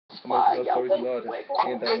come on, to authority, Lord,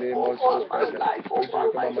 in the name of Jesus Christ. Which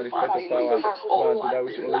will come and manifest the power, man, do that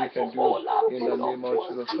which only you can do, in the name of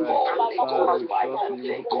Jesus Christ. Father, we trust you, we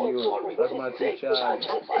hope in you. That's my take charge,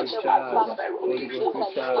 Holy Ghost,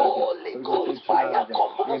 take charge, Holy Ghost, take charge,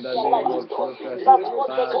 in the name of Jesus Christ.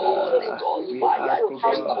 Father, we ask,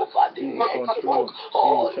 oh God, be in control, be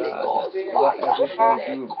in charge over everything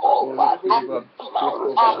we do. Holy Spirit, God, take over, take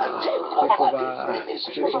over, take over,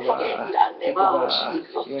 take over,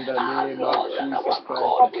 in the name of Jesus Christ.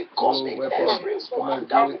 No weapon from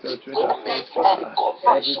against your church shall prosper.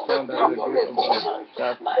 Every tongue that is against, oh God,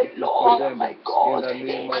 shall is condemned, in the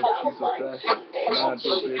name of Jesus Christ. Man, to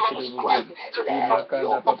break to the woman, be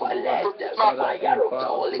makanda, Papa, Father, empower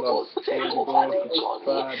us, Lord. Holy Ghost,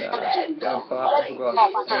 Father, empower us, God,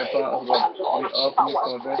 empower us, God. We offer this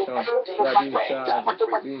convention, that be in charge,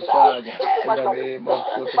 be in charge, in the name of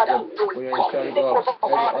Jesus God. We are in charge, God.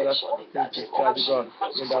 Every other thing is charge, God,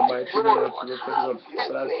 in the mighty name of Jesus God.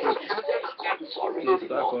 Father, take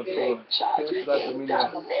that control, take that dominion,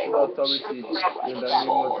 take authority, in the name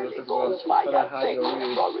of Jesus God. Father, have your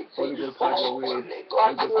way. Holy Ghost, have your way.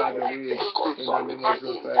 Holy Ghost, have your way, in the name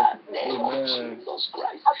of Jesus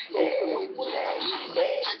Christ.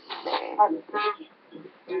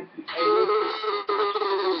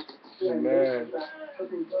 Amen. Amen.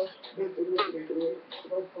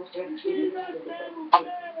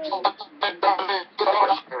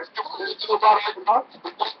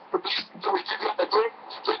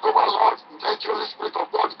 Thank you, Holy Spirit of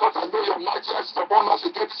God, because I know your mighty acts upon us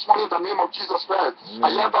again this morning in the name of Jesus Christ. I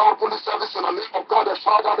hereby open the service in the name of God, the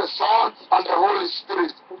Father, the Son, and the Holy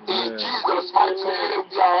Spirit. In Jesus' mighty name,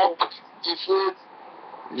 we are all in faith.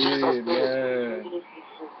 Amen.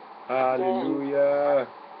 Hallelujah.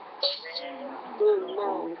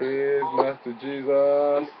 Praise Master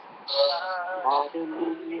Jesus.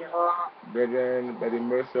 Brethren, by the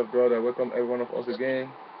mercy of God, I welcome every one of us again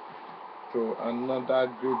to another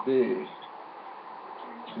good day.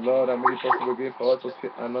 Lord, I made it possible again for us to see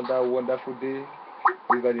another wonderful day.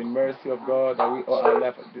 It's by the mercy of God that we all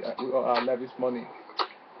are alive this morning.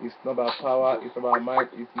 It's not by power, it's not by might,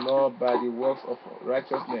 it's not by the works of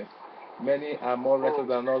righteousness. Many are more righteous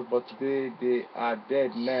than us, but today they are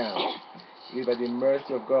dead now. It's by the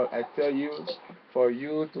mercy of God. I tell you, for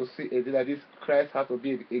you to see a day like this, Christ has to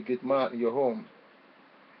be a great man in your home.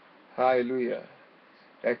 Hallelujah.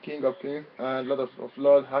 A King of Kings and Lord of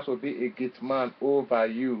Lords has to be a great man over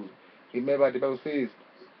you. Remember, the Bible says,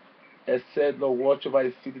 except Lord watch over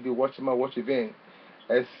his city, the watchman watch in vain.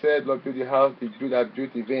 Except Lord build the house, the builder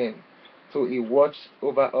built in vain. So he watched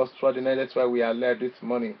over us throughout the night. That's why we are alive this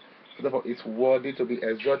morning. So therefore, it's worthy to be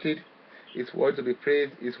exalted, it's worthy to be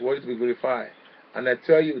praised, it's worthy to be glorified. And I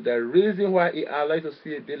tell you, the reason why he allowed you to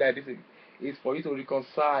see a day like this is for you to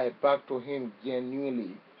reconcile back to him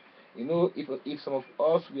genuinely. You know, if some of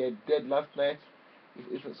us were dead last night,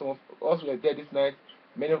 if some of us were dead this night,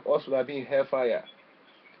 many of us would have been in hellfire.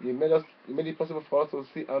 He made it possible for us to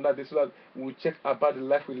see another day so that we will check about the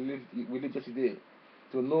life we lived yesterday,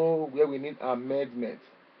 to know where we need amendment.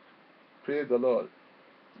 Praise the Lord.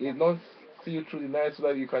 He did not see you through the night so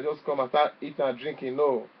that you can just come and start eating and drinking.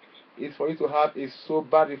 No. It's for you to have a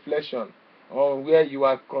sober reflection on where you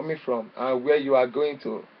are coming from and where you are going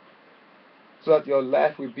to, so that your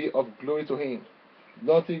life will be of glory to him.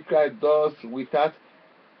 Nothing Christ does without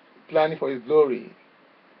planning for his glory.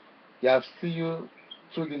 He has seen you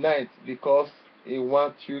through the night because he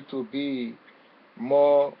wants you to be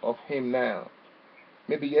more of him now.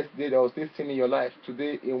 Maybe yesterday there was this sin in your life.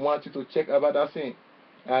 Today he wants you to check about that sin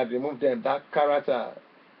and remove them, that character,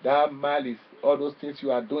 that malice, all those things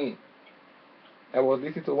you are doing. I was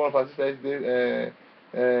listening to one of our sisters today,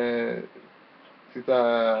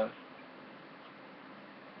 Sister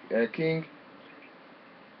King.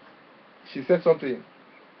 She said something.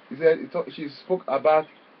 She spoke about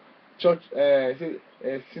church,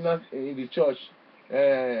 sinners in the church.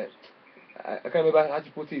 I can't remember how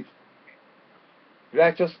to put it.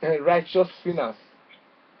 Righteous sinners,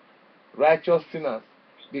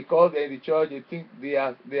 because they're in the church, they think they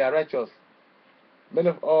are righteous. Many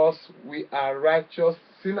of us, we are righteous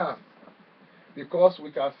sinners because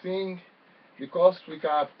we can sing, because we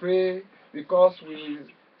can pray, because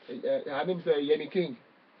her name is Yemi King.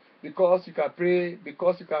 Because you can pray,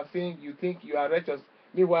 because you can sing, you think you are righteous.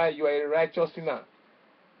 Meanwhile, you are a righteous sinner.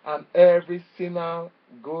 And every sinner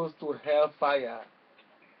goes to hellfire.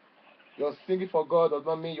 Your singing for God does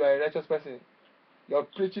not mean you are a righteous person. Your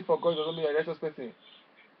preaching for God does not mean you are a righteous person.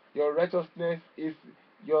 Your righteousness is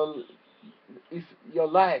your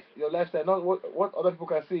life, your lifestyle, not what other people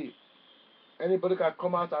can see. Anybody can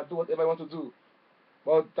come out and do whatever they want to do.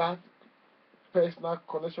 But that personal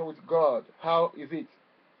connection with God. How is it?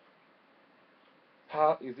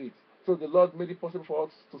 How is it? So the Lord made it possible for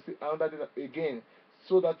us to see another day again,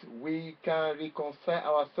 so that we can reconcile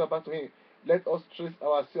ourselves back to Him. Let us trace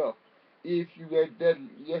ourselves. If you were dead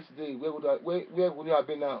yesterday, where would you have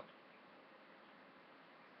been now?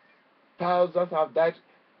 Thousands have died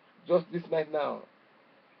just this night now.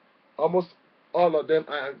 Almost all of them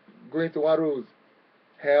are going to one road,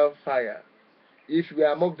 hellfire. If you were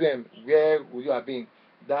among them, where would you have been?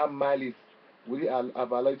 That malice, would it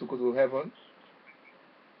have allowed you to go to heaven?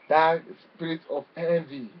 That spirit of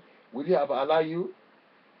envy, would it have allowed you?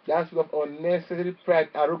 That spirit of unnecessary pride,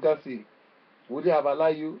 arrogancy, would it have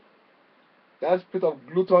allowed you? That spirit of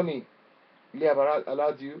gluttony, will it have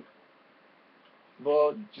allowed you?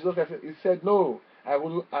 But Jesus Christ, He said, no, I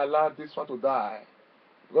wouldn't allow this one to die.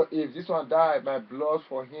 Because if this one died, my blood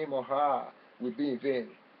for him or her will be in vain.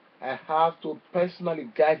 I have to personally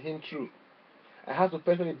guide him through. I have to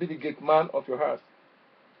personally be the gate man of your heart.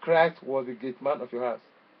 Christ was the gate man of your heart.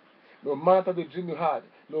 No matter the dream you had,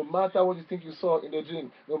 no matter what you think you saw in the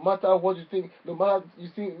dream, no matter what you think, no matter you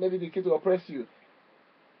think maybe they came to oppress you,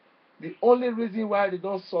 the only reason why they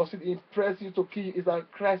don't succeed in pressing you to kill you is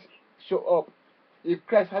that Christ show up. If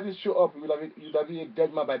Christ hadn't show up, you would have been a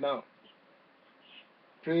dead man by now.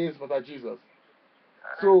 Praise Mother Jesus.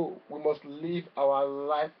 So we must live our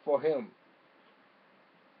life for Him.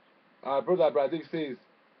 Our brother Bradley says,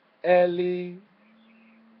 early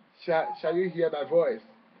shall you hear my voice.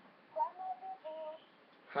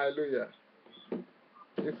 Hallelujah.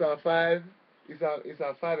 In Psalm 5, in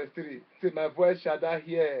Psalm 5 and 3, say, my voice shall thou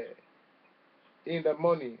hear in the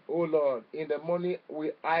morning, O Lord. In the morning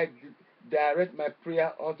will I direct my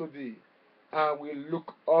prayer unto thee, and will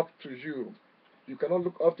look up to you. You cannot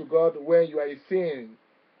look up to God when you are in sin.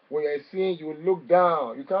 When you are in sin, you will look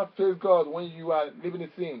down. You can't face God when you are living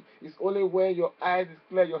in sin. It's only when your eyes is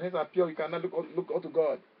clear, your hands are pure, you cannot look up to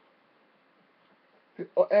God.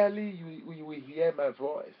 Early you will hear my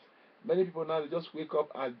voice. Many people now, they just wake up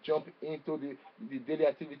and jump into the daily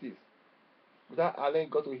activities without allowing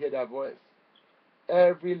God to hear their voice.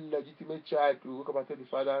 Every legitimate child will wake up and tell the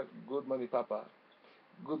father, good morning, Papa.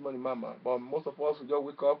 Good morning, Mama. But most of us will just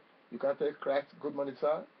wake up, you can't tell Christ, good morning,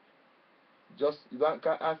 sir. You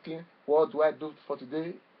can't ask him, what do I do for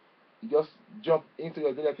today? You just jump into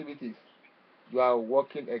your daily activities. You are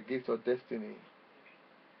working against your destiny.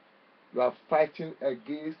 You are fighting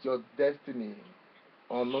against your destiny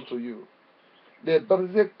unknown to you. The Bible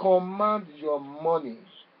says, command your money.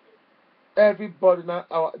 Everybody now,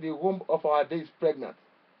 the womb of our day is pregnant.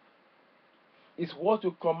 It's what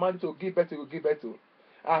you command to give birth to, you give birth to.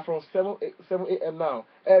 And from 7 a.m. now,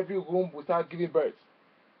 every womb will start giving birth.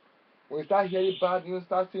 When you start hearing bad news,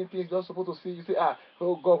 start seeing things you're not supposed to see, you say,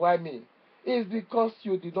 oh God, why me? It's because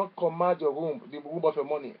you did not command your womb, the womb of your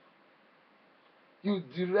money. You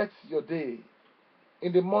direct your day.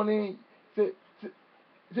 In the morning, say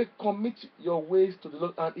commit your ways to the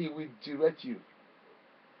Lord and He will direct you.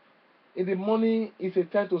 In the morning, it's a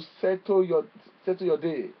time to settle your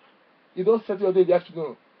day. You don't settle your day in the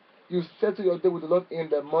afternoon. You settle your day with the Lord in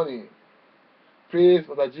the morning. Praise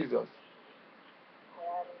Mother Jesus.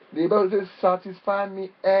 The Bible says, satisfy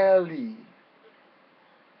me early.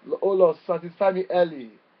 Oh Lord, satisfy me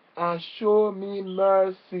early and show me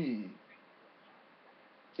mercy.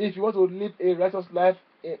 If you want to live a righteous life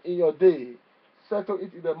in your day, settle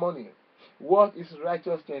it in the morning. What is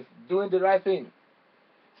righteousness? Doing the right thing.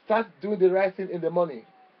 Start doing the right thing in the morning.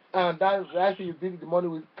 And that right thing you did in the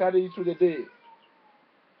morning will carry you through the day.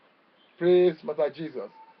 Praise Mother Jesus.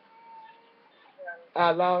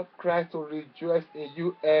 Allow Christ to rejoice in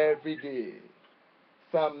you every day.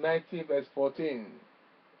 Psalm 19 verse 14.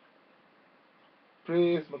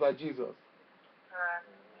 Praise Mother Jesus.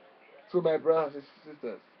 So my brothers and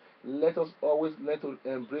sisters, let us always learn to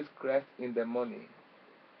embrace Christ in the morning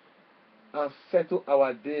and settle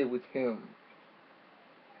our day with Him.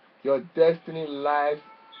 Your destiny lies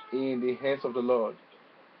in the hands of the Lord.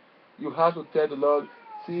 You have to tell the Lord,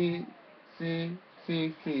 see. Then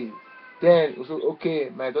you say, okay,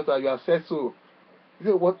 my daughter, you have said so. He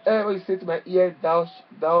said, whatever you say to my ear, thou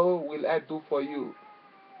will I do for you.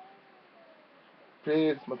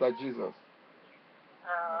 Praise Mother Jesus.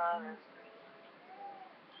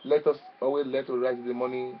 Let us always let us rise in the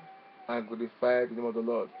morning and glorify the name of the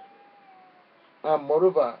Lord. And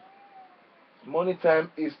moreover, morning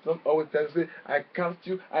time is not always time to say, I cast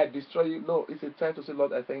you, I destroy you. No, it's a time to say,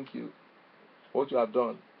 Lord, I thank you for what you have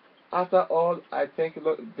done. After all, I thank you,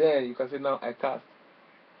 Lord. Then you can say, now I cast.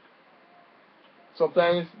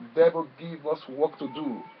 Sometimes the devil gives us work to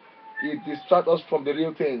do. It distracts us from the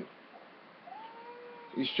real thing.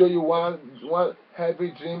 He show you one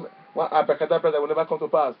heavy dream, one abracadabra that will never come to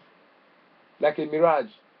pass, like a mirage.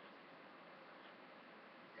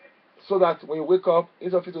 So that when you wake up,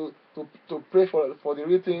 instead of you to pray for the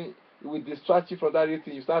real thing, it will distract you from that real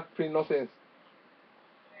thing. You start praying nonsense.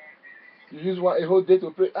 You use a whole day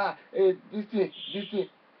to pray. Hey, this thing.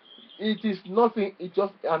 It is nothing. It's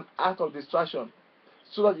just an act of distraction,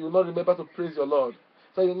 so that you will not remember to praise your Lord.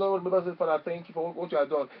 So you will not remember to say, Father, thank you for what you have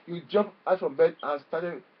done. You jump out from bed and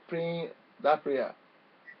started praying that prayer.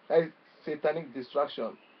 That is satanic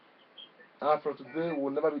distraction. And from today, we will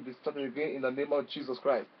never be distracted again in the name of Jesus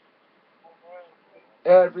Christ.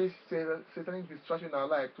 Every satanic distraction in our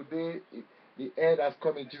life, today, the end has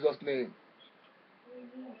come in Jesus' name.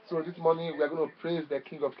 So this morning, we are going to praise the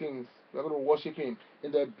King of Kings. We are going to worship Him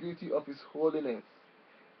in the beauty of His holiness.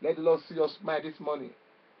 Let the Lord see your smile this morning.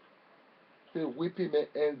 Say, weeping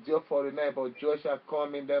may endure for the night, but joy shall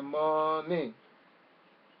come in the morning.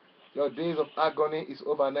 Your days of agony is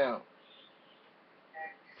over now.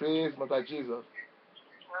 Praise Master Jesus.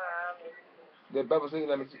 The Bible says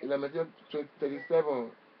in Matthew 37,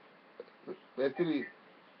 verse 3,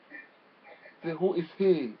 say, who is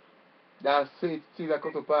he that said things that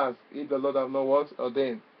come to pass if the Lord have not what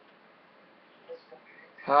ordained?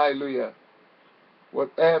 Hallelujah.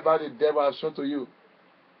 Whatever the devil has shown to you,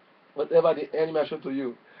 whatever the enemy has shown to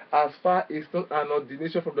you, as far as it's not an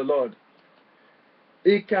ordination from the Lord,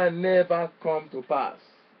 it can never come to pass.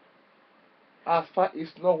 As far as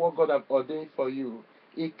it's not what God has ordained for you,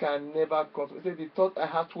 it can never come to pass. He said, the thought I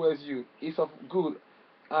have towards you is of good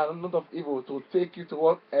and not of evil, to take you to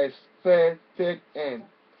what expected end.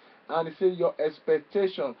 And he said, your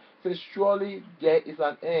expectation, say, surely there is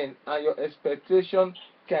an end, and your expectation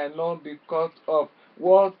cannot be cut off.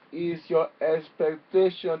 What is your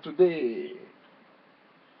expectation today?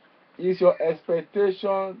 Is your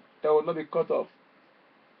expectation that will not be cut off?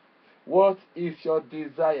 What is your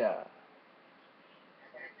desire?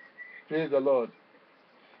 Praise the Lord.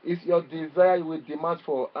 It's your desire you will demand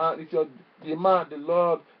for, and it's your demand the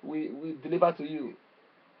Lord will deliver to you.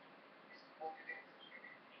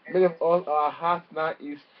 Many of us, our heart now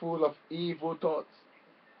is full of evil thoughts.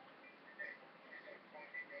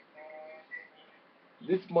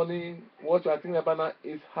 This morning, what you are thinking about now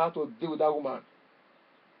is how to deal with that woman.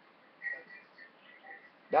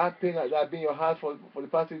 That pain that has been in your heart for the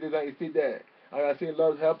past 6 days is still there. And you are saying,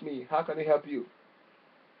 Lord, help me. How can He help you?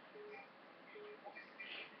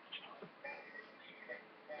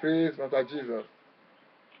 Praise Master Jesus.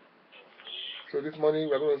 So this morning,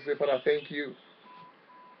 we are going to say, Father, thank you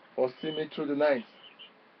for seeing me through the night.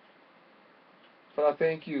 Father,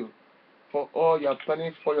 thank you for all you are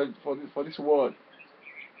planning for this world.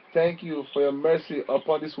 Thank you for your mercy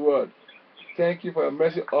upon this world. Thank you for your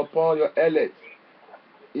mercy upon your elect.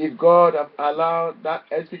 If God have allowed that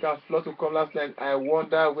earthquake and flood to come last night, I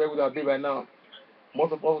wonder where would I be by now.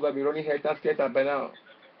 Most of us would have been running helter-skelter by now.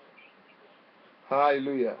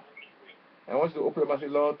 Hallelujah. I want you to open your mouth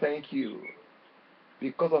and say, Lord, thank you.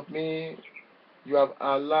 Because of me, you have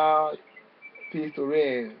allowed peace to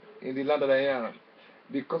reign in the land that I am.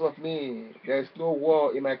 Because of me, there is no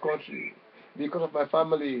war in my country. Because of my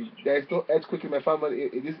family, there is no earthquake in my family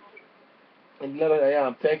in the land that I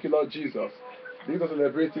am. Thank you, Lord Jesus. Begin to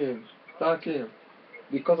celebrate Him. Thank Him.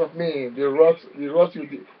 Because of me, the rot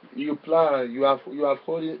you plan, you have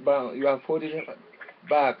holding bound, you have holding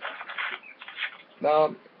back.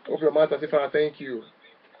 Now, open your mouth and say, Father, thank you.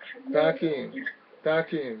 Thank Him. Thank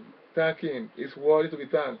Him. Thank Him. It's worthy to be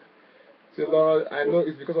thanked. Say, Lord, I know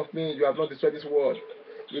it's because of me you have not destroyed this world.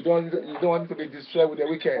 You don't want it to be destroyed with the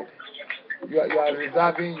wicked. You are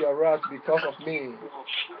reserving your wrath because of me.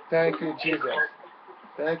 Thank you, Jesus.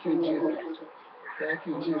 Thank you, Jesus. Thank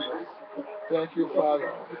you, Jesus. Thank you,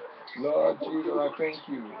 Father. Lord Jesus, I thank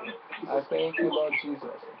you. I thank you, Lord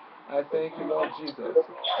Jesus. I thank you, Lord Jesus.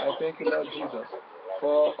 I thank you, Lord Jesus,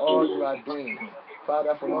 for all you are doing.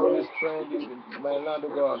 Father, for not destroying my land,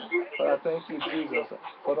 oh God. Father, thank you, Jesus,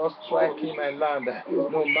 for not striking my land.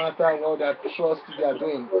 No matter what the atrocity they are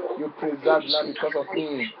doing, you preserve land because of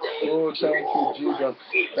me. Oh, thank you, Jesus,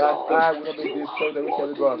 that I will not be destroyed the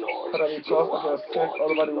wicked, God. Father, because of your strength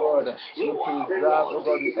all over the world, you preserve, oh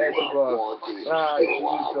God, the earth, oh God. Ah,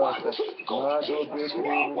 Jesus. Father, we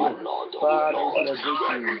celebrate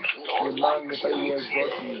you. We magnify you, we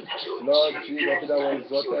exalt you. Lord Jesus, be thou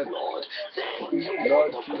exalted.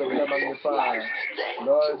 Lord Jesus, be magnified.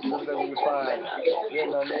 Lord Jesus, be glorified.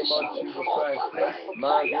 In the name of Jesus Christ.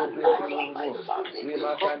 Mago Bekuru.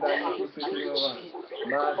 Remakanda Yiku City.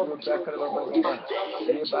 Mago Bekara.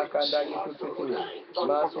 Rebakanda Yiku City.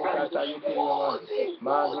 Masukata Yiku.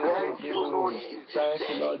 Mago Bekuru. Thank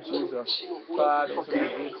you, Lord Jesus. Father, we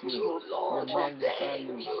celebrate you. We magnify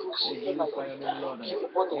you. We glorify your name, Lord. In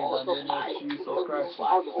the name of Jesus Christ.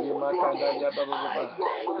 Remakanda Yababa.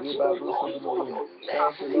 Rebabu.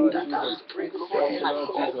 Thank you, Lord Jesus. Thank you, Lord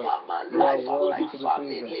Jesus. You are worthy to be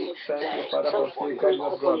praised. Thank you, Father, for still guiding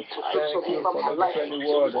us, God. Thank you for not defending the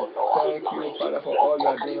word. Thank you, Father, for all you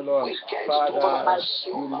are doing, Lord. Father,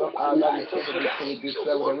 you do not allow the truth to be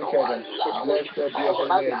disturbed with the wicked. Blessed be your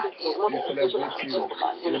holy name. We celebrate you.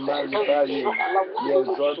 We magnify you. We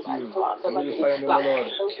exalt you. We glorify your name, Lord.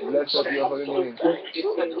 Blessed be your holy name.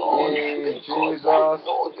 In Jesus'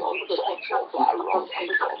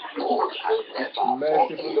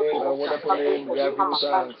 merciful name and wonderful name, we have given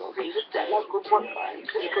thanks.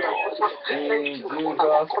 In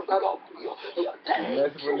Jesus'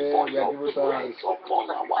 merciful name, we have given thanks.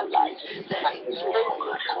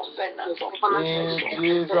 In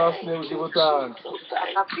Jesus' name, we give you thanks.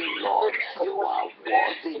 Lord, you are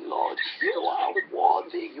worthy, Lord. You are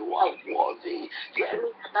worthy. You are worthy.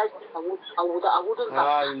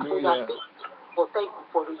 Hallelujah. Thank you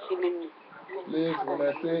for receiving me. Please, when I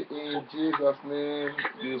say in Jesus' name,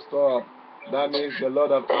 you stop. That means the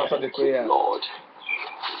Lord has answered the prayer. Lord.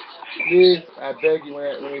 Please, I beg you,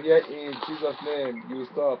 when you hear in Jesus' name, you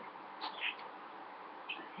stop.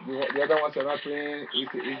 The other ones are not praying,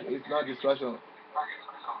 it's not distraction.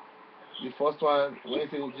 The first one, when you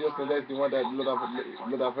say in Jesus' name, that's the one that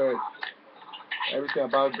Lord have heard. Everything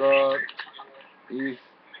about God is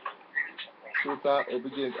total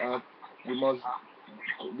obedience, and we must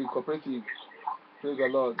be cooperative. Praise the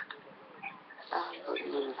Lord.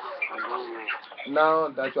 Now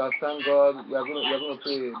that you have thanked God, we are going to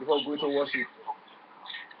pray before going to worship.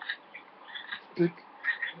 Speak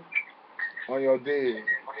on your day.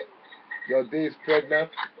 Your day is pregnant.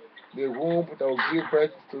 The womb that will give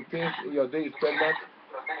birth to things in your day is pregnant.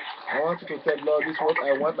 I want you to tell Lord, this is what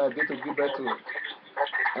I want my day to give birth to.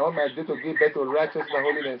 I want my day to give birth to righteousness and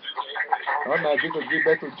holiness. I want my day to give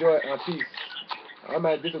birth to joy and peace. I want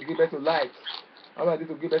my day to give birth to light. I want my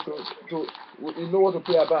day to give birth to you know what to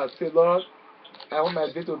pray about. Say, Lord, I want my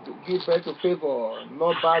day to give birth to favor,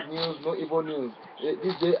 no bad news, no evil news.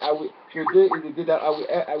 This day today is the day that I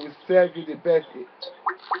will serve you the best.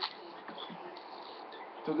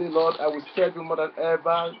 Today, Lord, I will serve you more than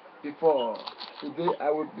ever before. Today,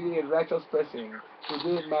 I will be a righteous person.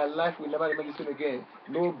 Today, my life will never remain the same again.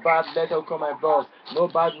 No bad letter will come my boss. No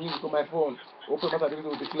bad news will come my phone. Open mouth and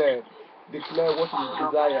begin to declare. Declare what you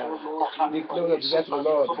desire. Declare your desire to the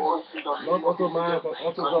Lord. Not unto man, but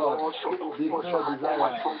unto God. Declare your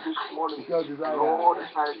desire. Declare your desire.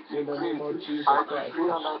 In the name of Jesus Christ.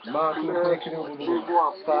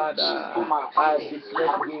 Father, I declare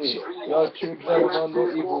today, your children will not know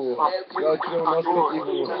evil. Your children will not speak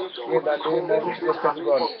evil. In the name of Jesus Christ,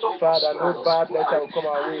 God. Father, no bad letter will come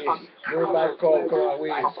our way. No bad call will come our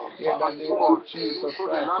way. In the name of Jesus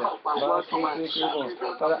Christ.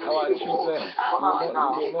 Father, our children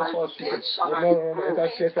will not fall sick. Will not enter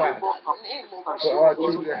theater for our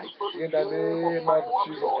children. In the name of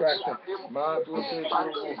Jesus Christ. Thank you,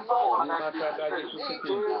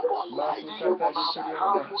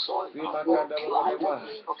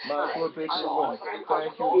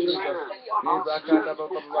 Jesus.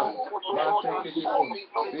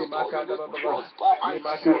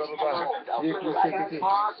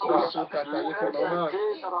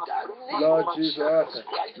 Lord Jesus,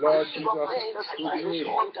 Lord Jesus, today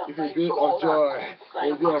is a day of joy, a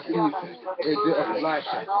day of peace, a day of light,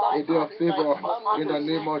 a day of favor. In the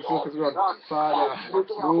name of Jesus, God, Father,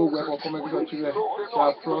 no weapon formed against your children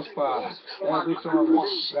shall prosper. Every tongue that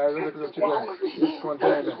rises against your children is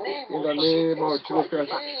condemned. In the name of Jesus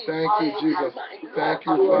Christ, thank you, Jesus. Thank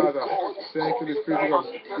you, Father. Thank you, the Spirit of God.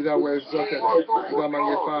 Be that we're exalted, be that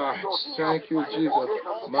magnified. Thank you, Jesus.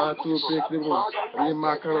 Matu Beklibu,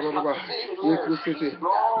 Rimakarababa, Yeku City,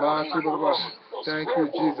 Matu Baba. Thank you,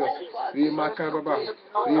 Jesus. Rimakarababa,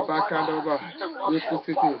 Ribakandababa, Yeku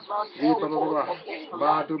City, Ribababa,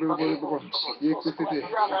 Matu Baba, Yeku City.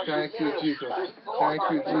 Thank you, Jesus. Thank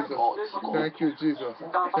you, Jesus. Thank you, Jesus.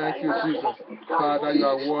 Thank you, Jesus. Father, you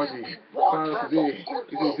are worthy. Father, today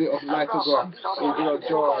is a day of light, O God, a day of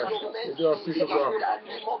joy, a day of peace, O God.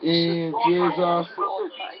 In Jesus'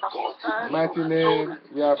 mighty name,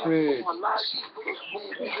 we are prayed.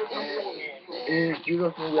 In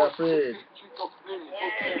Jesus' name, we are prayed.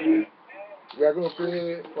 We are going to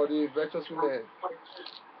pray for the virtuous women.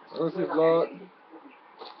 Receive, Lord.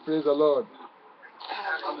 Praise the Lord.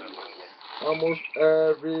 Almost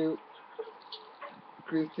every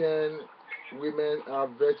Christian women are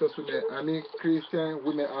virtuous women. I mean, Christian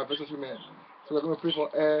women are virtuous women. So we're going to pray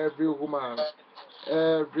for every woman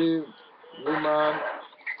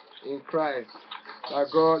in Christ,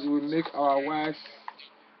 that God will make our wives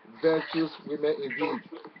virtuous women indeed.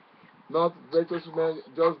 Not virtuous women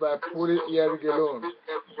just by putting earring alone.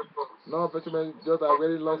 Not virtuous women just by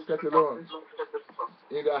wearing long skirt alone.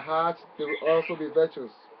 In their heart, they will also be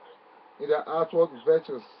virtuous. In their outward,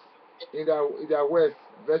 virtuous. In their words,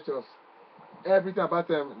 virtuous. Everything about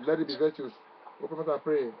them, let it be virtuous. Open up and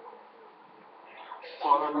pray.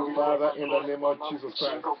 Father, in the name of Jesus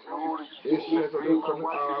Christ, Israel, commit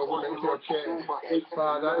our women into your care.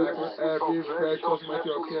 Father, I put every virtuous woman into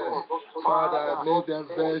your care. Father, make them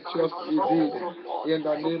virtuous indeed. In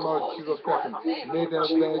the name of Jesus Christ, make them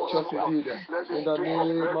virtuous indeed. In the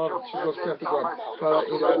name of Jesus Christ, God. Father,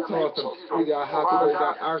 in their thoughts, in their heart, in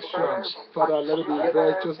their action, Father, let it be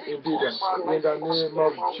virtuous indeed. In the name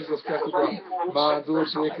of Jesus Christ, God. Mando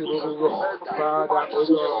Father,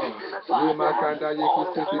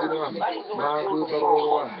 O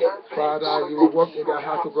God, Father, you will walk in their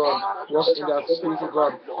heart, of God, walk in their spirit, of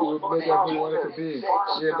God. You will make them who you want it to be.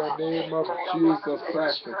 In the name of Jesus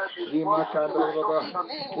Christ.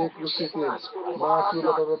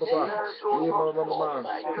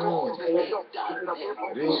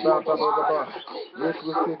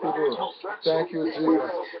 Thank you,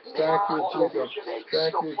 Jesus. Thank you, Jesus.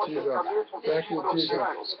 Thank you, Jesus. Thank you, Jesus.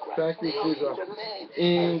 Thank you, Jesus.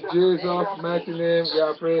 In Jesus' mighty name we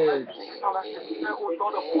are prayed.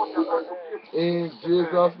 In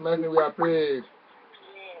Jesus' mighty name we are prayed.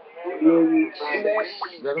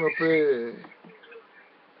 We are going to pray.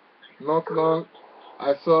 Not long,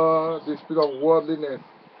 I saw the spirit of worldliness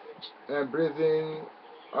embracing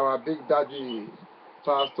our big daddy,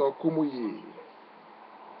 Pastor Kumuyi.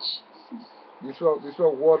 This spirit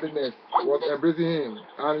of worldliness was embracing him,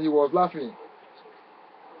 and he was laughing.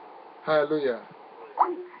 Hallelujah.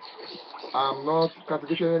 I'm not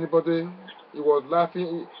castigating anybody. He was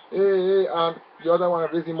laughing. Hey, and the other one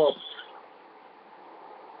raised him up.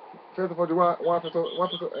 First of all, the one person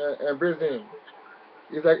embraced him.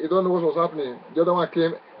 It's like he don't know what was happening. The other one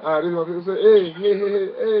came and raised him up. He said, hey.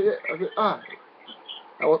 I said,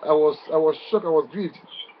 I was shocked. I was grieved.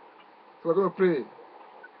 So we're going to pray.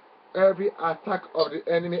 Every attack of the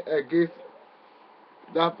enemy against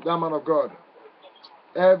that man of God,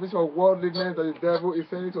 every sort of worldliness that the devil is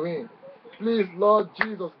sending to him, please, Lord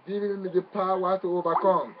Jesus, give me the power to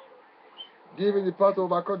overcome. Give me the power to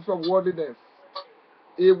overcome this sort of worldliness.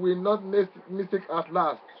 It will not make mistake at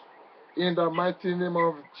last. In the mighty name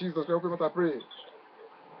of Jesus, I pray.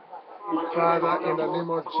 Father, in the name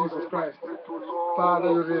of Jesus Christ, Father,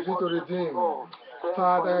 you reveal to redeem.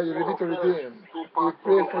 Father, you reveal to redeem. We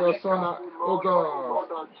pray for your son, oh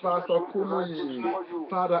God, Pastor Kumuyi.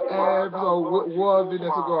 Father, every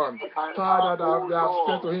worldliness, oh God, Father, that they have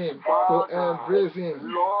sent to him to embrace him.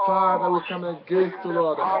 Father, we come against the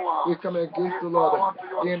Lord. We come against the Lord.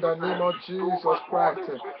 In the name of Jesus Christ.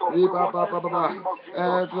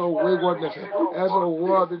 Every waywardness, every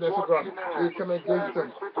worldliness, oh God, we come against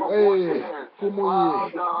them. Hey,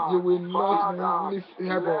 Kumuyi, you will not miss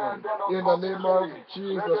heaven. In the name of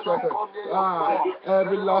Jesus Christ.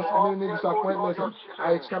 Every last minute disappointment,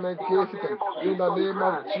 I come against it. In the name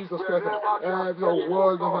of Jesus Christ. Every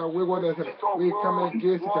worldliness and waywardness, we come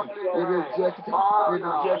against it. We reject it. We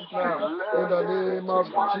reject it now. In the name of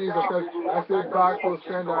Jesus Christ. I say back to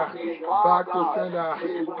sender. Back to sender.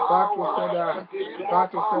 Back to sender. Back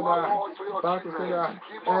to sender. Back to sender.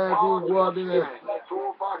 Every worldliness,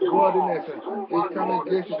 we come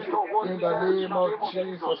against it. In the name of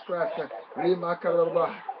Jesus Christ.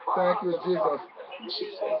 Thank you, Jesus.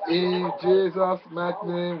 In Jesus' mighty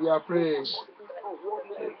name we are praying.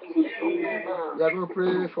 We are going to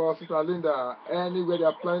pray for Sister Linda. Anywhere they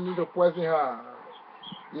are planning to poison her,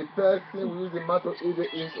 the person who use the mouth to eat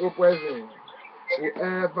is poison.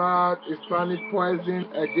 Whoever is planning poison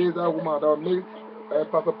against that woman that will make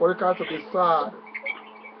Pastor Porika to be sad,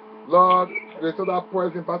 Lord, restore that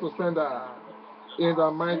poison back to sender. In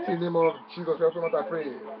the mighty name of Jesus, I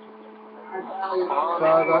pray.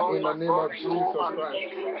 Father, in the name of Jesus Christ,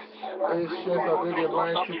 ancient of days,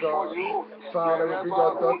 mighty God, Father, we bring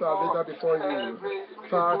your daughter Leda before you.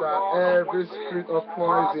 Father, every spirit of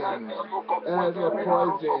poison,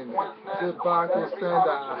 say back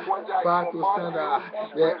to sender,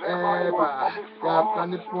 wherever they are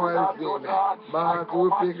planning poison, man, do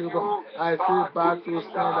people, I say back to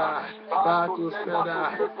sender,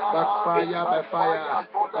 backfire by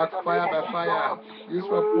fire, use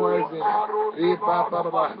for poison, Riba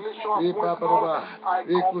Baba,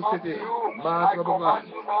 Riku City, Ma Baba,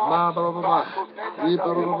 Riba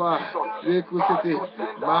Baba, Riku City,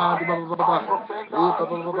 Ma Baba, Riba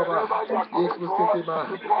Baba, Riku City, Ma,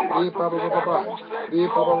 Riba Baba,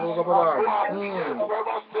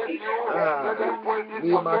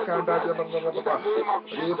 Lima Kanda Baba,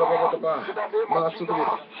 Riba Baba, Masukri,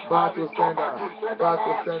 Battle Sender,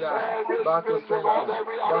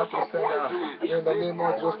 in the name of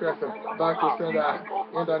Jesus Christ, back to sender,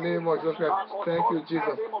 in the name of Jesus Christ. Thank you,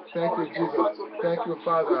 Jesus. Thank you,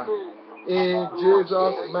 Father. In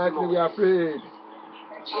Jesus' mighty name we are prayed.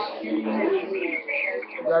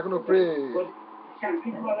 We are going to pray.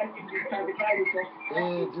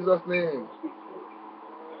 In Jesus' name.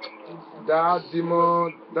 That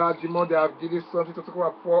demon they have given something to pour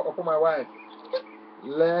upon my wife.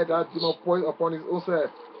 Let that demon pour it upon his own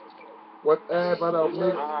self. Whatever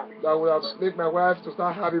that will have made my wife to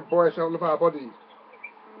start having boils all over her body.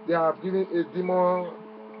 They have given a demon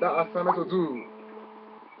that assignment to do,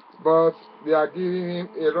 but they are giving him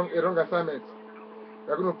a wrong assignment.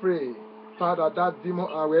 We are going to pray, Father, that demon,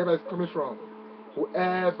 wherever it's coming from,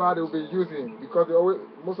 whoever they will be using, because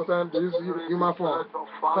most of the time they use human form.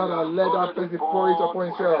 Father, let that person pour it upon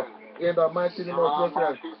himself in the mighty name of Jesus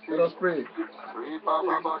Christ. Let us pray.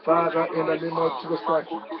 Father, in the name of Jesus Christ,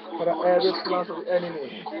 Father, every plan of the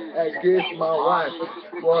enemy against my wife,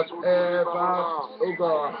 whatever, oh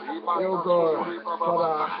God,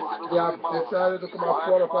 Father, they have decided to come and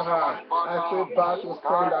fall upon her. I say back to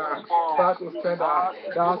sender,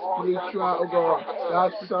 that spiritual, oh God, that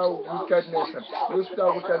spiritual wickedness,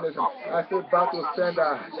 I say back to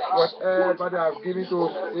sender, whatever they have given to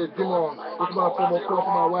a demon, to come and come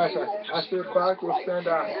upon my wife, I say back to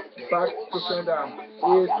sender,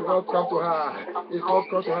 it will not come to her.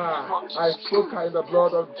 I soak her in the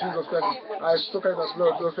blood of Jesus Christ.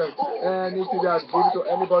 Anything they are giving to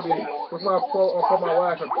anybody, to come and fall upon my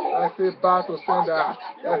wife, I say back to sender.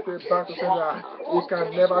 It can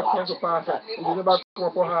never come to pass. It will never come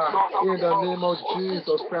upon her. In the name of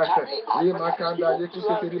Jesus Christ.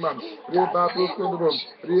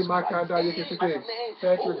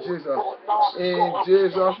 Thank you, Jesus. In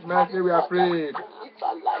Jesus' mighty name we are praying.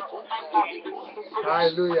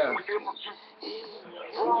 Hallelujah.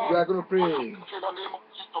 We are going to pray.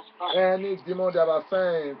 Any demon that are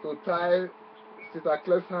assigned to tie Sister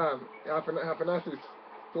Claire's hand, her finances,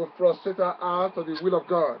 to frustrate her out of the will of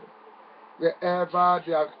God, wherever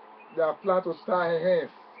they are planned to tie her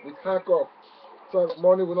hands with handcuffs, so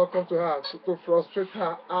money will not come to her, to frustrate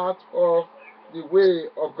her out of the way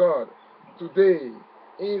of God. Today,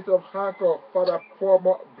 instead of handcuffs, Father, pour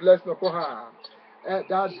more blessing upon her.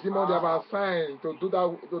 That demon they have assigned to do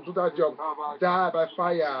that job, die by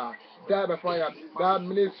fire. That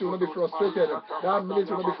ministry will not be frustrated.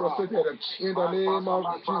 In the name of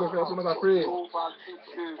Jesus Christ, I pray.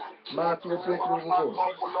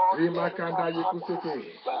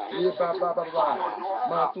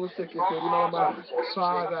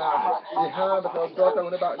 Father, the hand of your daughter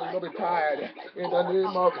will not be tired. In the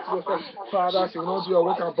name of Jesus Christ, Father, she will not do a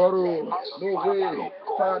work and borrow. No way.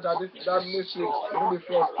 Father, that ministry will not be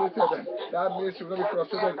frustrated.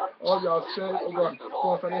 All your strength, oh God,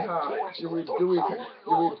 concerning her, you will do it.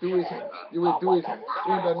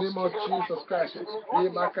 In the name of Jesus Christ.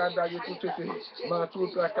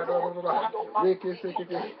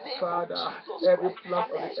 Father, every plan of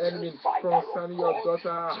the enemy concerning your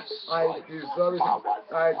daughter, I deserve it.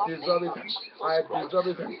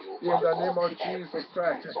 In the name of Jesus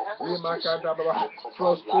Christ.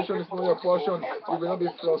 Frustration is not your portion. You will not be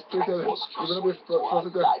frustrated.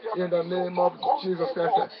 In the name of Jesus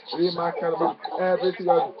Christ. Everything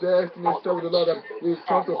your destiny is with the Lord will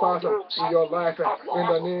come to pass in your life. In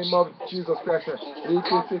the name of Jesus Christ.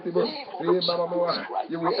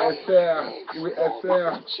 You will excel.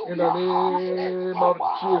 In the name of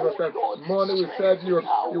Jesus Christ. Money will serve you.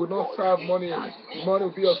 You will not serve money. Money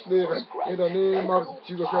will be your slave. In the name of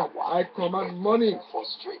Jesus Christ. I command money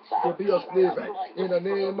to be your slave. In the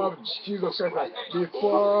name of Jesus Christ.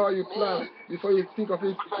 Before you plan, before you think of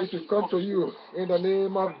it, it will come to you. In the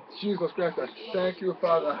name of Jesus Christ. Thank you,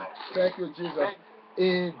 Father. Thank you, Jesus.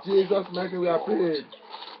 In Jesus' mighty name we are praying.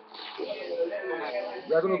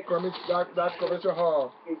 We are going to commit that convention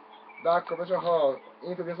hall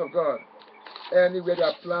into the hands of God. Anywhere they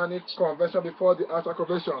are planning convention before the actual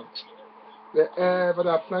convention, wherever they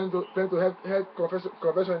are planning to head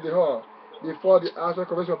convention in the hall before the actual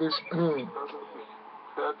convention,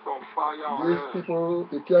 these people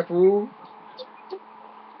be careful.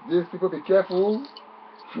 These people be careful.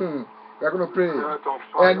 We are going to pray.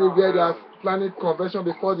 Anywhere they are planning convention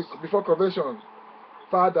before convention,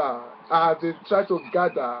 Father, as they try to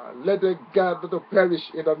gather, let them gather to perish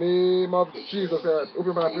in the name of Jesus Christ.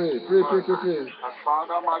 Open my pray. Pray.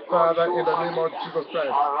 Father, in the name of Jesus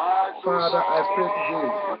Christ. Father, I pray today.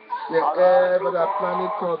 Wherever they are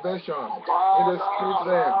planning convention in the spirit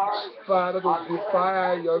realm, Father, to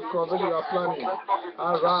defy your convention you are planning,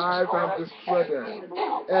 arise and destroy them.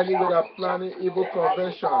 Anywhere they are planning evil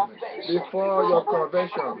convention before your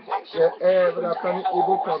convention, wherever they are planning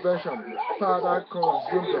evil convention, Father,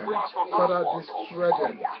 consume them. Father, destroy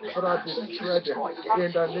them. Father, destroy them. In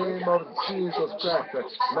the name of Jesus Christ.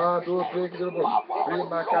 Mando break the book.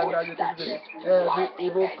 Every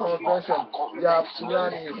evil convention they are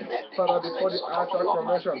planning, Father, before the actual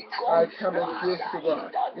convention, I come against you,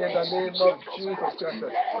 God. In the name of Jesus Christ.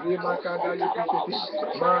 Remakanda Yukisiti.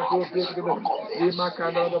 Mando break the book.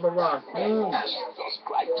 Remakanda Baba.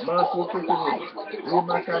 Masu Kitini.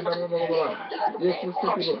 Remakanda Baba.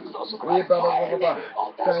 Yekusiti. Rebaba.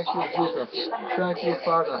 Thank you, Jesus. Thank you,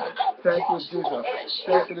 Father. Thank you, Jesus.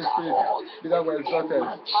 Thank you, the Spirit. Be thou exalted.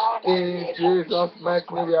 In Jesus'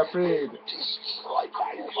 mighty name we are prayed.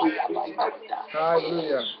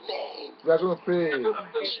 Hallelujah. We are going to pray.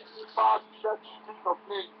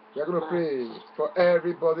 We are going to pray for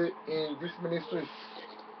everybody in this ministry.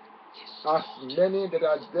 As many that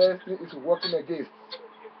are destiny is working against.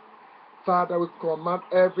 Father, we command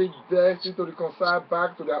every destiny to reconcile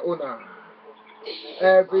back to their owner.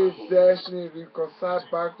 Every destiny reconcile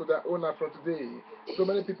back to their owner from today. So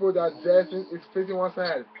many people that destiny is facing one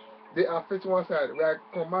side. They are facing one side. We are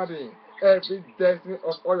commanding every destiny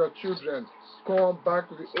of all your children come back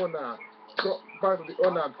to the owner. Come back to the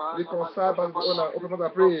owner. Reconcile back to the owner. Open mouth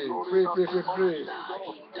and pray.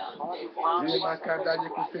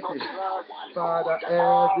 Father,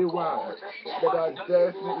 everyone that our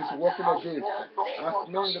destiny is working against, as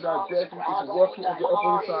many that our destiny is working on the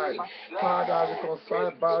opposite side, Father,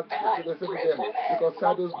 reconcile back to the same of them,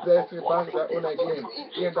 reconcile those destiny back to their own again,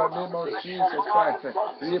 in the name of Jesus Christ.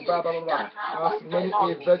 As many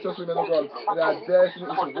virtuous women of God, that our destiny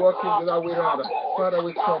is working the other way around, Father,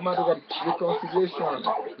 we command God reconciliation,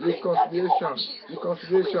 in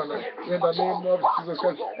the name of Jesus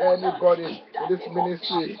Christ. Anybody in this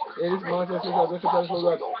ministry, in this mountain, that our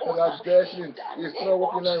destiny is not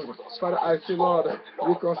working out, Father, I say, Lord,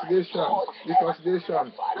 reconciliation, in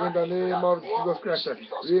the name of Jesus Christ.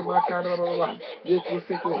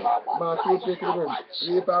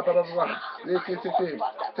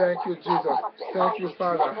 Thank you, Jesus. Thank you,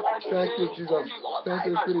 Father. Thank you, Jesus. Thank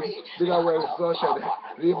you, Spirit. Be thou exalted.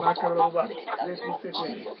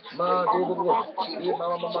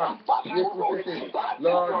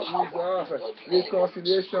 Lord Jesus,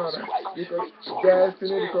 reconciliation,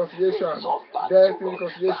 destiny reconciliation,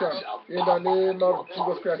 in the name of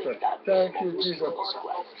Jesus Christ. Thank you, Jesus.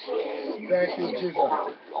 Thank you, Jesus.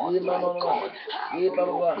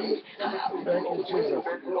 Thank you, Jesus.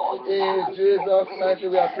 In Jesus'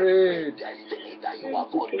 name we are prayed.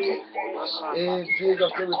 In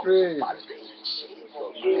Jesus' name we pray.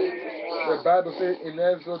 The Bible says in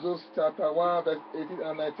Exodus chapter 1 verse 18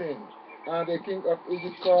 and 19, and the king of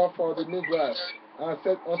Egypt called for the midwives and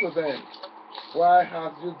said unto them, why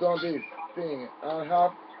have you done this thing, and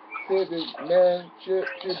have saved the men,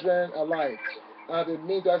 children alive? And the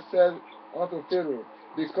midwives said unto Pharaoh,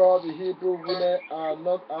 because the Hebrew women are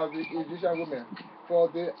not as the Egyptian women, for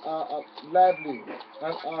they are lively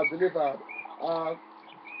and are delivered.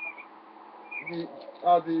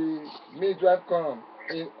 The midwife come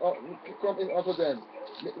in unto them.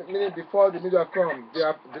 Meaning before the midwife come, they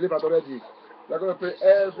are delivered already. We are going to pray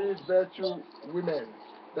every virtue women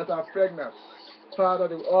that are pregnant. Father,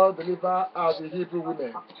 they will all deliver as the Hebrew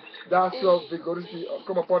women. That's your vigority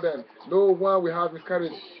come upon them. No one will have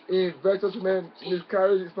miscarriage. In virtuous women,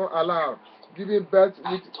 miscarriage is not allowed. Giving birth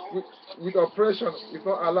with oppression is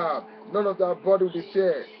not allowed. None of their body will be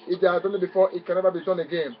tear. If they have done it before, it can never be done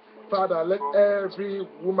again. Father, let every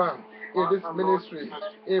woman in this ministry,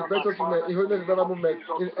 in virtuous women, in holiness movement,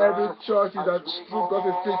 in every church that through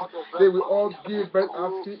God's Spirit, they will all give birth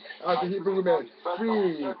as the Hebrew women.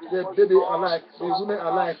 Free the baby alive, the women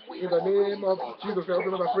alive, in the name of Jesus. I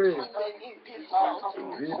pray.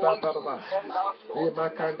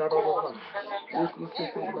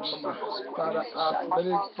 Father, as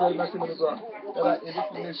many pregnant women, God, that are in this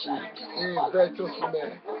ministry, in Virtuous women,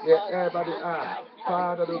 wherever they are,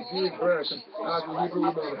 Father, to give birth as the Hebrew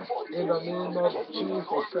women, in the name of Jesus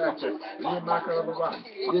Christ.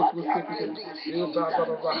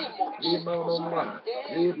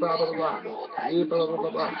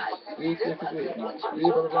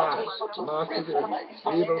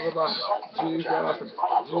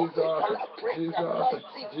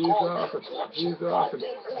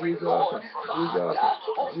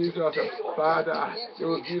 Jesus, Father, they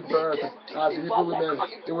will give birth as the Hebrew women,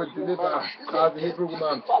 they will deliver as the Hebrew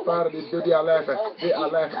woman. Father, they build their life, they are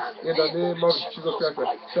life in the name of Jesus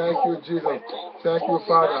Christ. Thank you, Jesus. Thank you,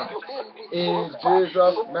 Father. In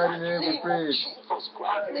Jesus' mighty name we pray.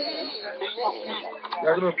 We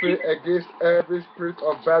are going to pray against every spirit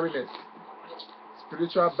of barrenness,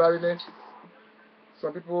 spiritual barrenness.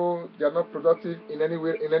 Some people, they are not productive in any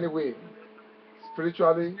way.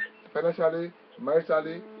 Spiritually, financially,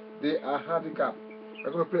 maritally, they are handicapped.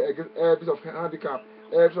 We're going to pray against every bit of handicap,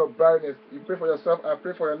 every bit of barrenness. You pray for yourself, I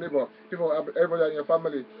pray for your neighbor, pray for everybody in your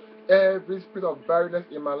family. Every spirit of barrenness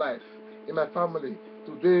in my life, in my family,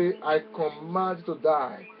 today I command you to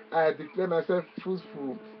die. I declare myself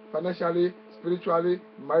fruitful, financially, spiritually,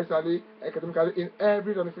 maritally, academically, in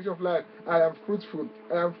every ramification of life. I am fruitful.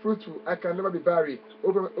 I am fruitful. I can never be barren.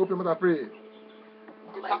 Open mouth and pray.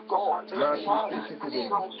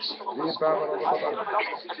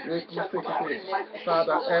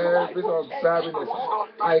 Father, every of barrenness,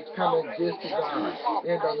 I come against it now.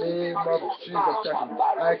 In the name of Jesus Christ,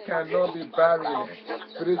 I cannot be barren.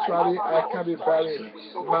 Spiritually, I can be barren.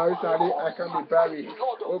 Maritally, I can be barren.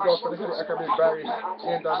 Oh God, financially, I can be barren.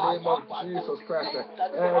 In the name of Jesus Christ,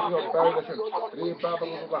 every of barrenness,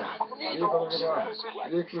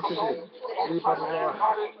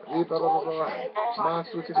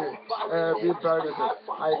 every barrenness,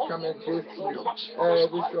 I come against you.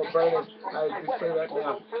 Every barrenness, I destroy right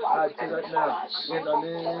now. I say right now, in the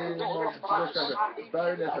name of Jesus Christ,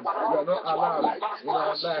 barrenness, you are not allowed in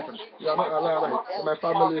our life. You are not allowed in my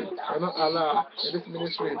family. You are not allowed in this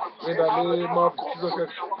ministry. In the name of Jesus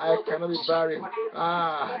Christ, I cannot be barren.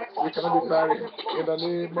 We cannot be barren. In the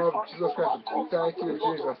name of Jesus Christ, thank you,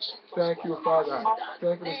 Jesus. Thank you, Father.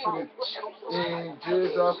 Thank you, Spirit. In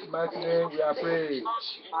Jesus' mighty name, we are praying.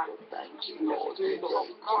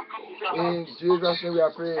 In Jesus' name, we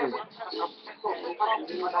are praying.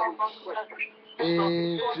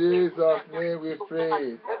 In Jesus' name, we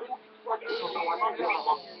pray.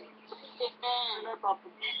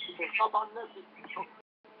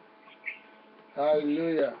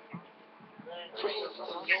 Hallelujah.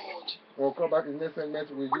 We'll come back in the next segment.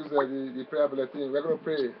 We'll use the prayer bulletin. We're going to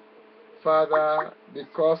pray. Father,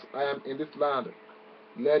 because I am in this land,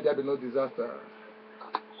 let there be no disaster.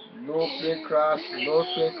 No plane crash, no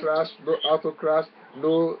train crash, no auto crash,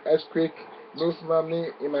 no earthquake, no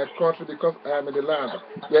tsunami in my country because I am in the land.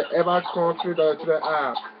 Wherever country that the children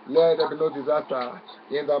are, let there be no disaster.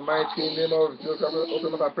 In the mighty name of Jesus,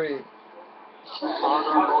 open up and pray. Father,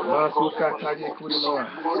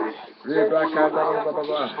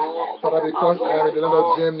 because I am in the land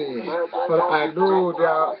of Germany, Father, I know they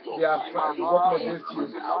are working against you,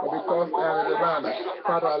 but because I am in the land,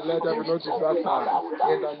 Father, let there be no disaster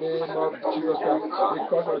in the name of Jesus Christ.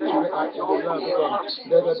 Because our children are in the land, God,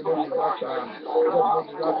 let there be no disaster. Let there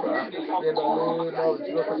be no disaster in the name of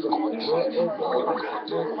Jesus Christ. No, oh God,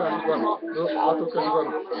 no auto God,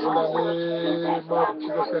 in the name of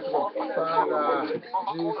Jesus Christ, Father.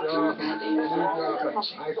 Jesus,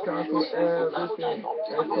 I cancel everything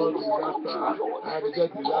that's called disaster. I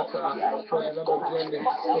reject disaster from the land of Germany,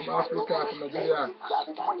 from Africa, from Nigeria.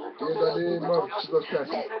 In the name of Jesus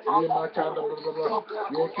Christ,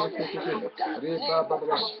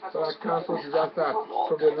 so I cancel disaster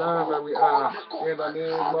from the land that we are. In the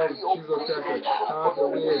name of Jesus Christ, have the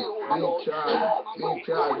way, be in charge, be in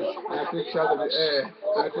charge. I take charge of the air,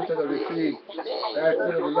 I take charge of the sea, I take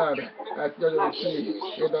charge of the land, I take charge of the sea.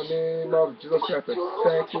 In the name of Jesus Christ,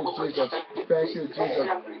 thank you, Jesus. Thank you, Jesus.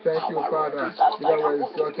 Thank you, Father. You are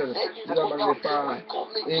exalted. You are magnified.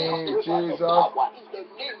 In Jesus'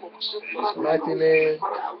 mighty name,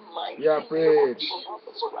 we are prayed.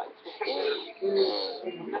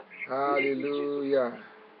 Hallelujah.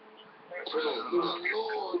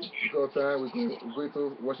 So time we're going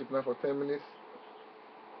to worship now for 10 minutes.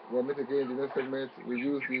 We'll meet again in the next segment. We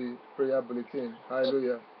use the prayer bulletin.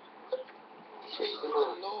 Hallelujah.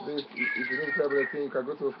 This, if you need the prayer bulletin, you can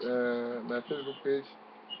go to my Facebook page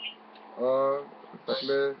or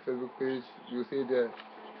Mr. Facebook page. You'll see there.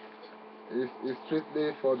 It's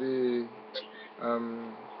strictly for the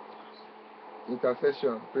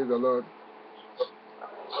intercession. Praise the Lord.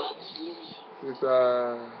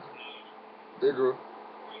 Sister Ego.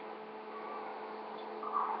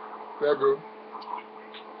 Ego.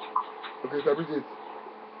 Okay, Sister Bridget.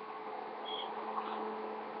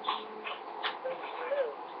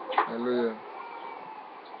 Hallelujah.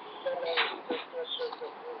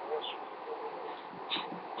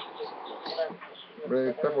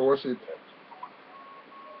 Praise time for worship.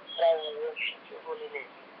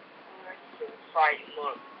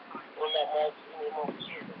 Lord, in the mighty name of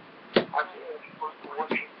Jesus, as we are supposed to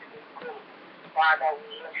worship you this morning, Father, we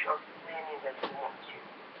bless your name in the name of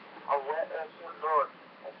Jesus. And wherever, Lord,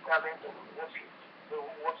 as coming to worship, we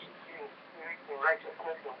will worship you in spirit, in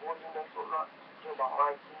righteousness, in holiness, O Lord, in the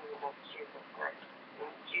mighty name of Jesus Christ. In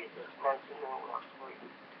Jesus' mighty name we are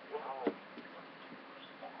praying. Amen.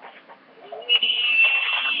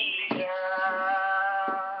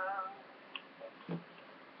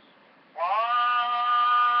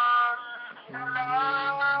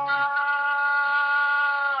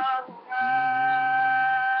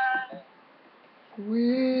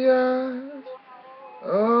 We are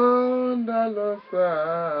on the Lord's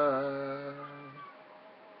side.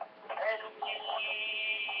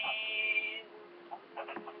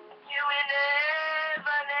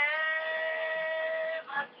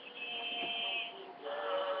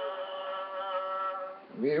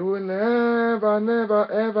 We will never,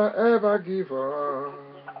 never, ever, ever give up.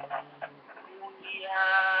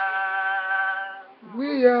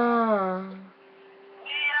 We are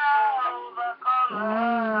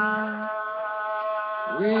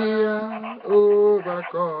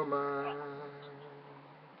overcomers.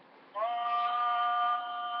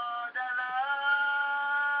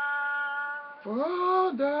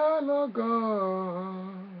 For the Lord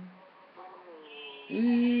God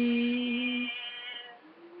is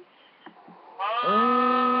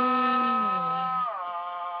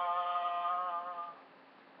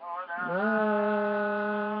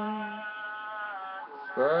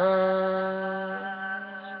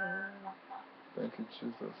Thank you,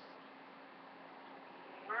 Jesus.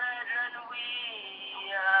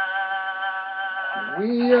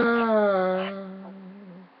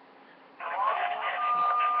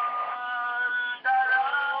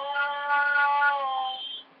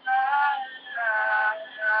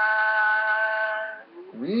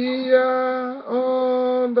 We are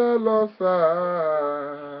on the Lord's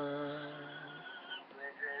side.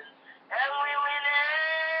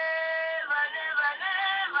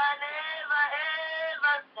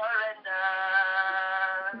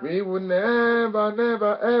 We will never,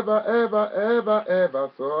 never, ever, ever, ever, ever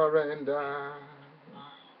surrender.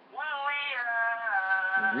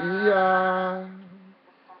 We are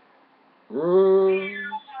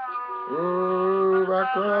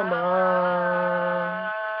overcomer.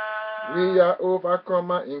 We are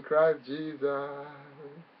overcomer in Christ Jesus.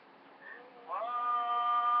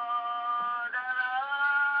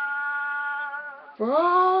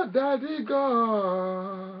 For Daddy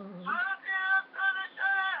God.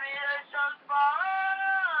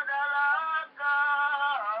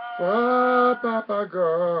 For Papa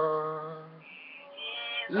God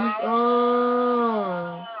is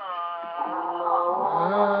on.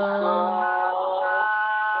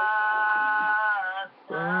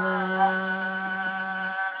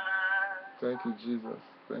 Thank you, Jesus.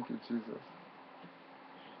 Thank you, Jesus.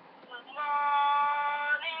 Good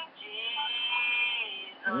morning,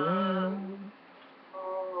 Jesus.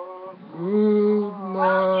 Good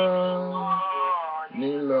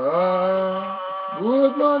morning, Lord.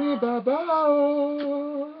 Good morning, Baba.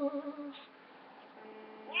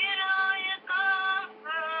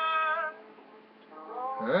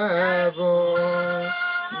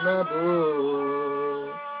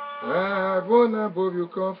 Heaven above you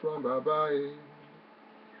come from Baba.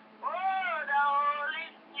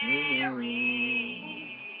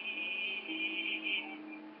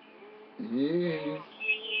 Yes,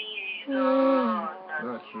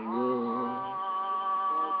 that's true.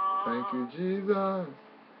 Thank you, Jesus.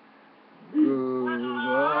 Good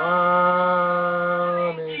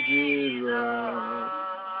morning, Jesus.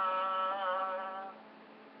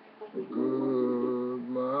 Good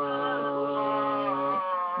morning,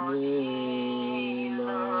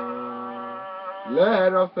 Lord.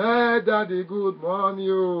 Let us say, Daddy, good morning,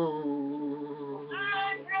 you.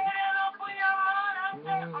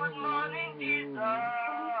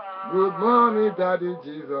 Good morning, Daddy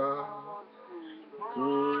Jesus.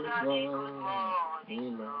 Good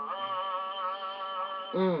morning, Lord.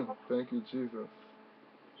 Thank you, Jesus.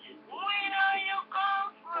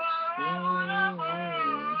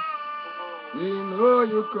 We know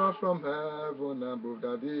you come from heaven above,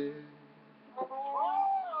 Daddy.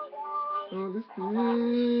 Holy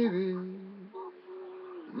Spirit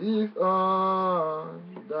is on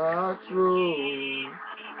the throne.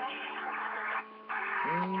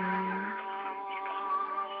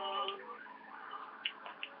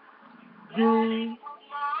 Good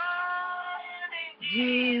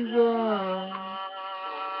Jesus,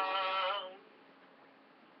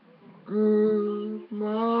 good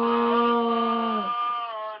morning,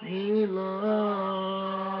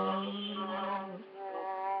 Lord.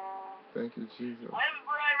 Thank you, Jesus.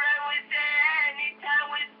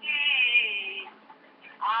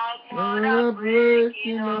 Another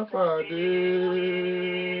breaking of our day.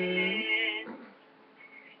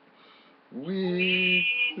 We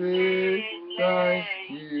say thank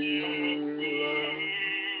you, Lord.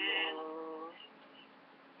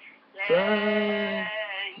 Thank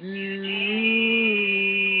you.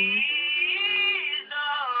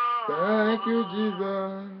 Thank you,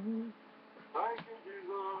 Jesus.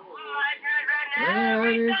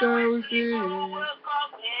 Anytime we see you.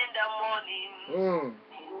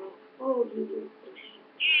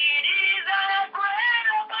 It is a great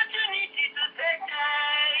opportunity to say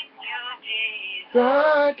thank you, Jesus.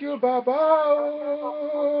 Thank you, Baba.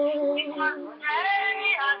 Because many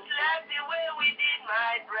have slept the way we did,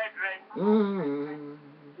 my brethren.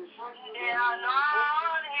 They are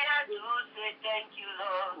not here to say thank you,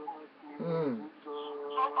 Lord. So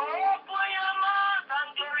open your mouth and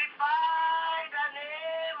glorify the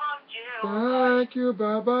name of Jehovah. Thank you,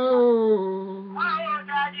 Baba. Oh,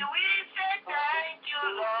 Daddy, we say thank you,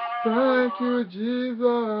 Lord. Thank you,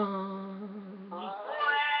 Jesus.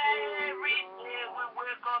 Every day we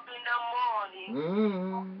wake up in the morning,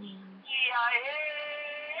 we are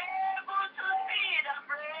able to see the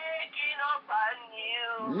breaking of a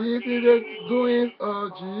new This is day. the doings of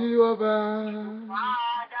Jehovah.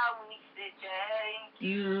 Father, we say thank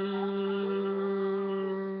you.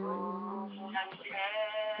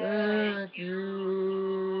 Thank you,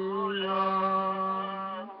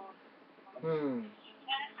 Lord. And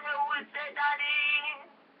so we say, Daddy,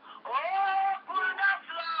 open the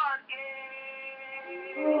floodgates.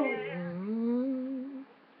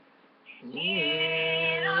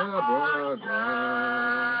 In a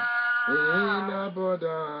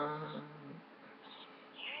border.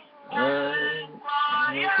 And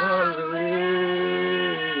pour your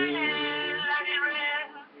rain, let it rain.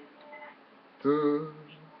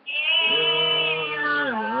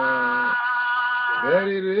 Let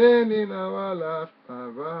it rain in our life,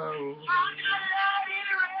 Baba.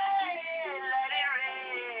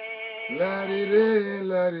 Let it rain,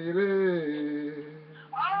 let it rain.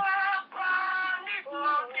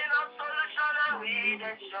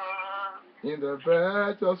 In the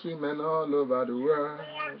virtuous women all over the world.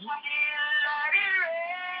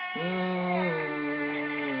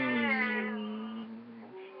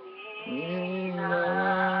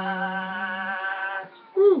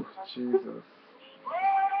 Whew, Jesus.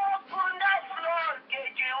 Open that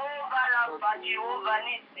floodgate, Jehovah Rapha, Jehovah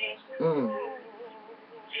Nissi.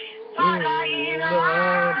 Father, in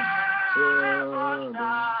our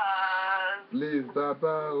Please,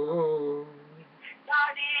 Baba, oh.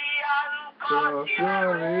 Daddy, cause your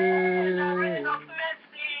rain, the rain of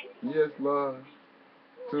mercy. Yes, Lord.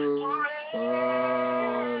 To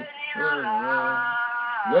fall.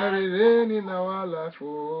 Let it rain in our life,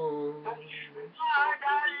 oh.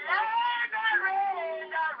 Father, let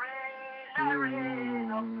the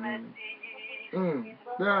rain of mercy.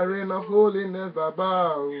 The rain of holiness,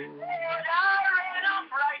 Baba. Oh. The rain of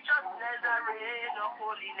righteousness, the rain of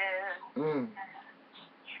holiness.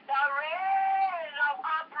 The rain of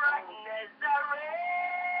uprightness, the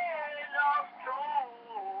rain of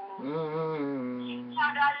truth.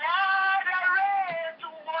 Father, let the rain to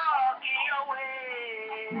walk in your way.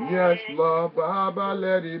 Yes, Lord, Baba,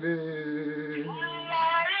 let it rain.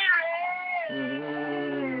 Let it rain.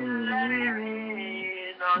 Let it rain.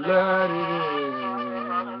 Let it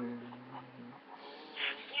rain.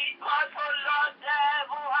 Because, oh Lord,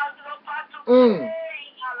 devil has no part to play in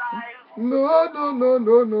our life. No.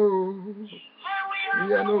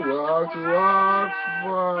 We are no walk to walk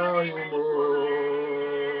for him.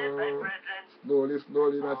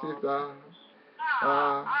 Slowly, my sister.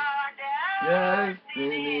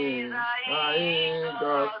 Destinies are in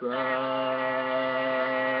God's hand.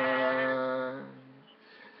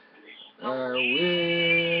 And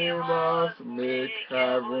we must make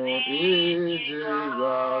heaven in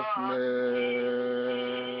Jesus' name.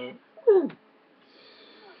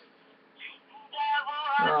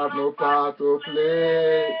 Have no part to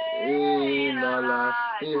play in our life.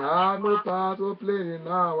 He had no part to play in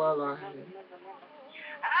our life.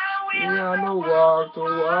 We had no work to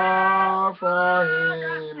work for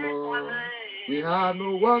him. Oh. We had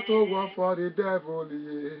no work to work for the devil.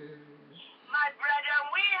 Yeah. My brethren,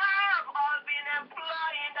 we have all been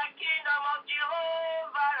employed in the kingdom of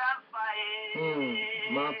Jehovah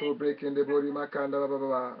Raphael. Mantle breaking the body, Makanda, blah, blah,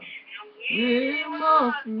 blah. We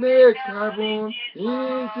must make heaven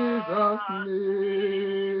in Jesus' name.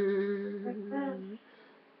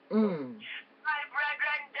 My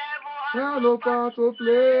brethren, devil Have no part to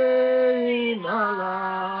play in our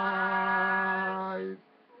life.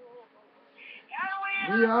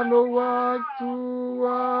 We have no work to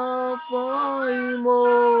work for him.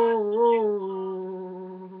 Oh.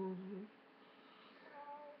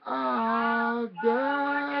 Our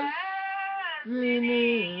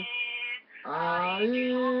destiny are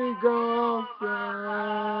in God's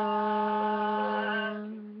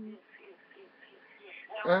hand.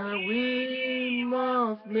 And we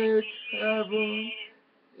must make heaven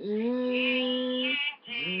in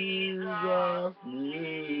Jesus'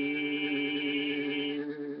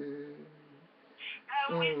 name.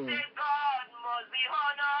 And we say God must be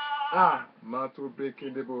honored. Matu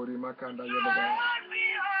breaking the body, Makanda God Yababa. must be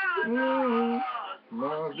honored.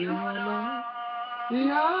 Must be honored. He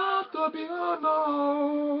has to be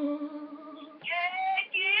honored.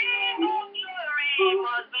 King of glory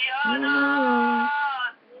must be honored.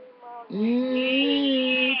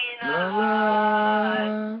 In my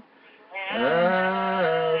life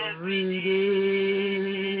every day.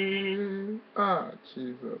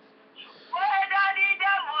 Jesus. Whether the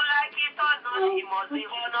devil like it or not, he must be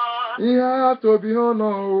honored. He has to be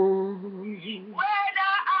honored.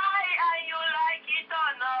 Whether I and you like it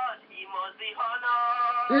or not, he must be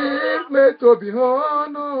honored. He is made to be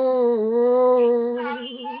honored.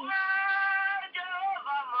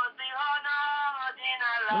 Jehovah must be honored in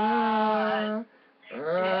our life.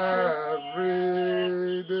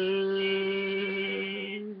 Every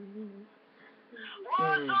day.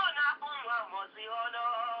 Must be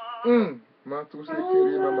honored. Matu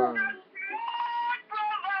sekiri mama.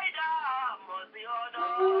 Provider must be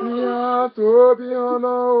honored. He has to be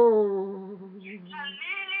honored. The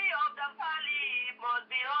lily of the valley must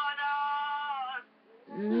be honored.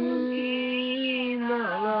 In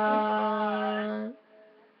our life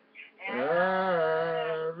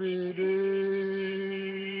every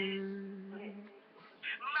day.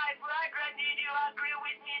 My brethren, did you agree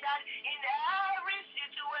with me that in every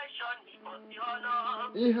situation he must be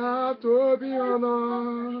honored? He has to be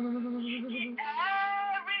honored. In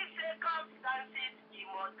every circumstances he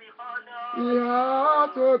must be honored. He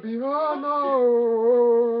has to be honored.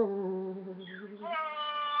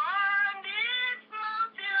 On this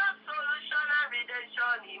mountain of solution and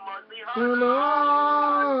redemption he must be Honored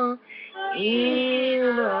honored.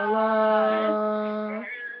 in our life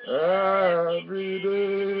every day.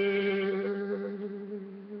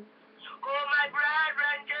 Oh, my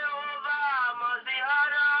brethren, Jehovah must be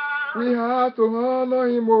honored. We have to honor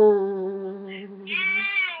him. Oh.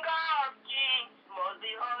 King of kings must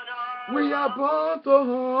be honored. We are born to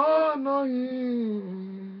honor him.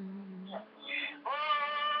 Oh,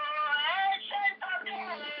 ancient of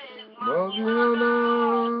days Must be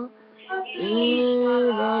honored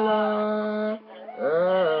in our life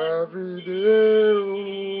every day.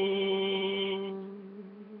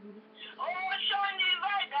 Ocean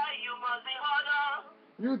divider, you must be honored.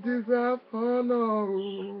 You deserve honor.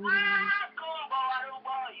 Akumbo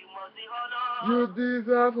Arubo, you must be honored. You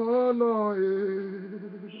deserve honor.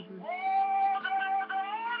 Oh,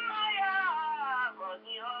 Maya must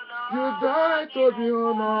be honored. You died to be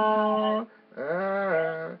honored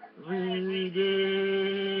every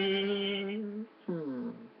day.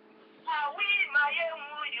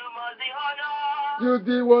 You must be honored. You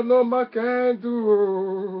did what no man can do. You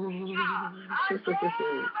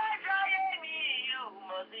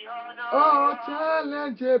must be honored. Oh,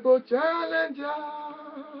 challengeable challenger.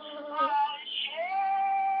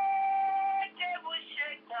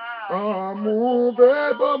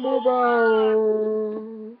 Unmovable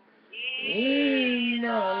mover. In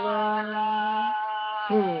our life.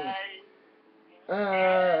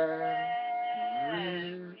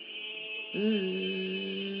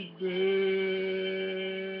 Every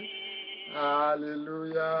day.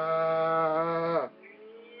 Hallelujah.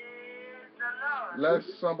 Let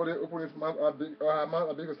somebody open his mouth and begin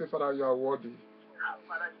to say, Father, you are worthy.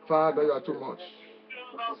 Father, you are too much.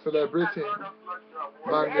 Celebrate him.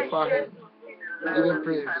 Magnify him. Give him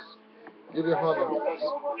praise. Give him honor.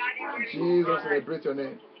 Jesus, celebrate your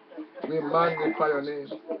name. We magnify your name.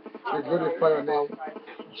 We glorify your name.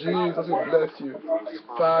 Jesus, we bless you.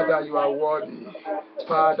 Father, you are worthy.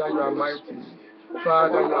 Father, you are mighty.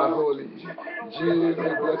 Father, you are holy. Jesus,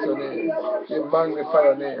 we bless your name. We magnify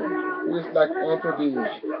your name. Who is like unto thee?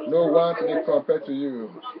 No one to be compared to you.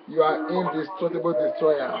 You are indestructible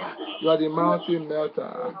destroyer. You are the mountain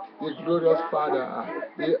melter, the glorious Father,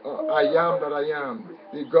 the I am that I am,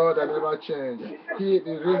 the God that never change. He is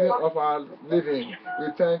the reason of our living. We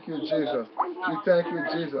thank you, Jesus. We thank you,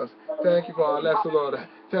 Jesus. Thank you for our lives, O Lord.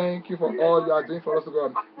 Thank you for all you are doing for us, O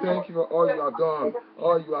God. Thank you for all you have done,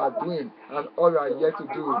 all you are doing, and all you are yet to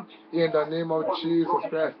do. In the name of Jesus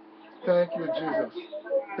Christ. Thank you, Jesus.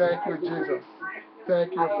 Thank you, Jesus.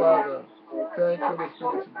 Thank you, Father. Thank you, Holy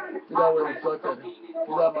Spirit. Be thou exalted. Be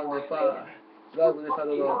thou magnified. Be thou glorified,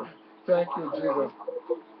 O Lord. Thank you, Jesus.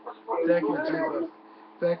 Thank you, Jesus.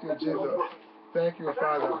 Thank you, Jesus. Thank you,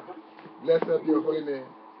 Father. Blessed be your holy name.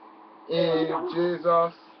 In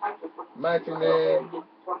Jesus' mighty name,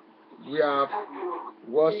 we have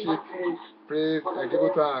worship, praise, and give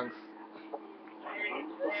you thanks.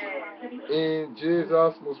 In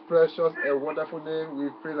Jesus' most precious and wonderful name, we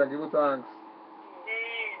praise and give you thanks.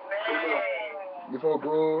 Before we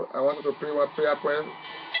go, I want to pray one prayer point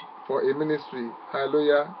for a ministry.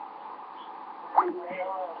 Hallelujah.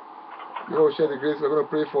 Before we share the grace, we're going to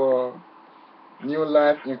pray for New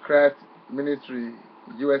Life in Christ Ministry,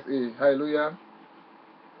 USA. Hallelujah.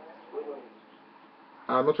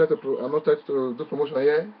 I'm not trying to do promotion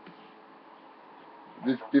here.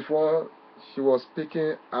 Before she was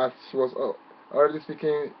speaking, as she was already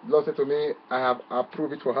speaking, Lord said to me, I have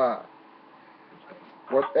approved it for her.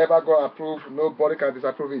 Whatever God approved, nobody can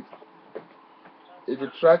disapprove it. If you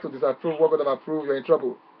try to disapprove what God has approved, you're in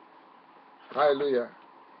trouble. Hallelujah.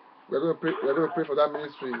 We're going to pray for that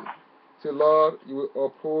ministry. Say, Lord, you will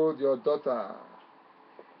uphold your daughter.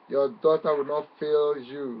 Your daughter will not fail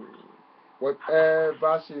you.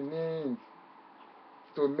 Whatever she needs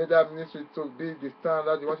to make that ministry to be the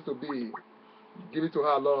standard you want it to be, give it to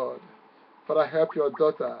her, Lord. Father, help your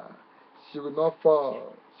daughter. She will not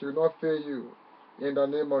fall. She will not fail you. In the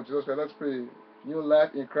name of Jesus, let's pray. New Life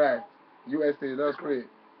in Christ, USA, let's pray.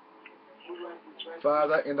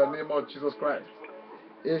 Father, in the name of Jesus Christ,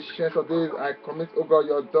 ancient of days, I commit, oh God,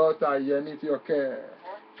 your daughter, Yemi, to your care.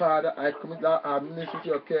 Father, I commit our ministry to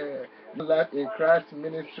your care. New Life in Christ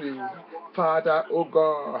ministry. Father, oh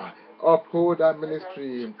God, uphold that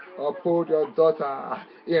ministry. Uphold your daughter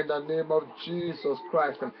in the name of Jesus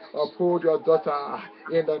Christ. Uphold your daughter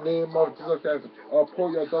in the name of Jesus Christ.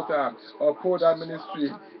 Uphold your daughter. Uphold that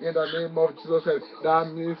ministry in the name of Jesus Christ.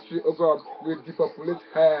 That ministry, oh God, will depopulate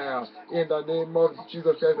her in the name of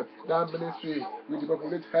Jesus Christ. That ministry will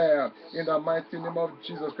depopulate her in the mighty name of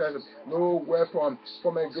Jesus Christ. No weapon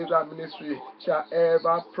from against that ministry shall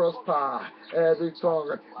ever prosper. Every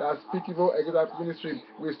tongue that speaks evil against that ministry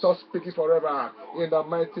will stop speaking forever in the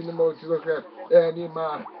mighty name of Jesus Christ. Any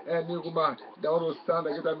man, any woman that want to stand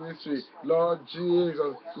against that ministry, Lord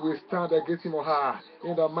Jesus, you will stand against him or her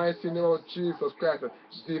in the mighty name of Jesus Christ.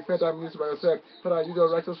 Defend that ministry by yourself. Father, use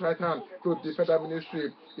your righteous right hand to defend that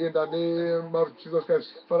ministry in the name of Jesus Christ.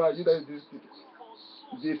 Father, you that is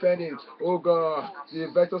defending, oh God,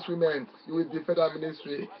 the virtuous women, you will defend our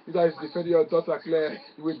ministry. You guys defend your daughter Claire,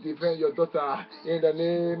 you will defend your daughter in the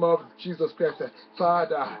name of Jesus Christ.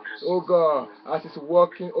 Father, oh God, as she's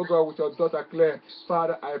walking, oh God, with your daughter Claire,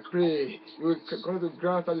 Father, I pray you will continue to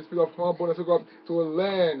grant her the spirit of humbleness, oh God, to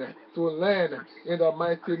learn in the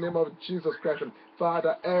mighty name of Jesus Christ.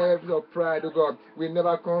 Father, every of pride, oh God, will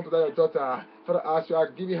never come to that your daughter. Father, as you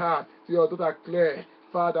are giving her to your daughter Claire,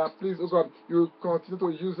 Father, please, oh God, you continue to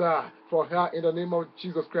use her for her in the name of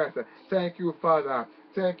Jesus Christ. Thank you, Father.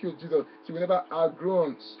 Thank you, Jesus. She will never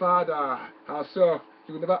outgrown, Father, herself.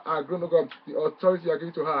 She will never outgrown, oh God, the authority you are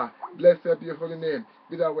giving to her. Blessed be your holy name.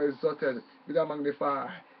 Be thou exalted. Be thou magnified.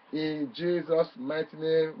 In Jesus' mighty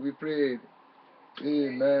name we pray.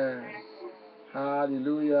 Amen.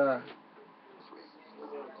 Hallelujah.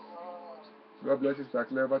 God bless you, Sister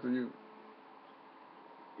Claire. Over to you.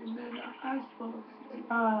 Amen. I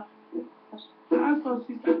ask for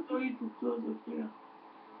Sister Tori to close the prayer.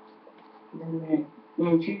 Amen.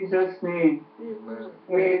 In Jesus' name. Amen.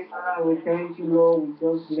 Praise God. We thank you, Lord. We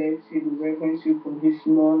just bless you. We reverence you for this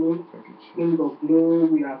morning. Thank you, Jesus. King of glory,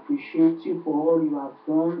 we appreciate you for all you have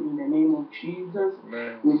done in the name of Jesus.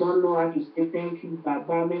 Amen. We don't know how to say thank you,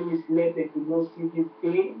 Baba. Many slept, they could not see this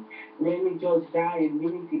day. Many just died a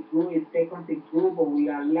minute ago, a second ago, but we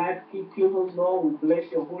are alive, keeping, oh Lord. We bless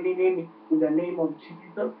your holy name. in the name of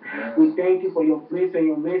Jesus. We thank you for your grace and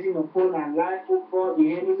your mercy upon our life, oh God.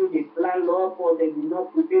 The enemy, they plan, Lord, for they will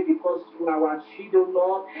not prevail because you are our shield, oh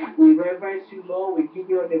Lord. We reverence you, Lord. We give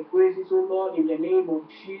you all the praises, oh Lord, in the name of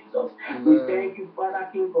Jesus. We thank you, Father,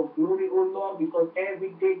 King of glory, oh Lord, because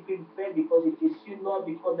every day gives birth, because it is you, Lord,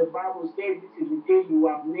 because the Bible says this is the day you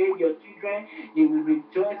have made your children. They will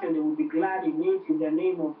rejoice and they will be glad in it in the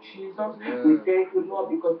name of Jesus. We thank you, Lord,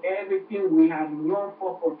 because everything we have yearned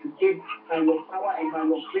for today, by your power and by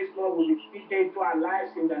your grace, Lord, will be fitted into our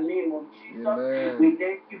lives in the name of Jesus. We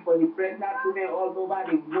thank you for the pregnant women all over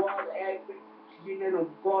the world, every children of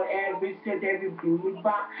God, every saint, every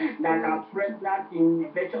believer that are pregnant in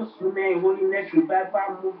Virtuous Women Holiness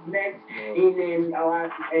Revival Movement in our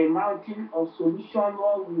mountain of solution,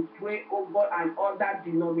 Lord. We pray, oh God, and other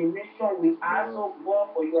denomination. We ask, oh God,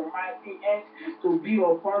 for your mighty hands to be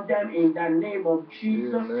upon them in the name of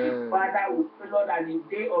Jesus. Father, we pray, Lord, that the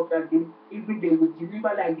day of the even they will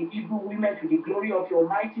deliver like the Hebrew women to the glory of your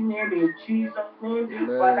mighty name in Jesus' name.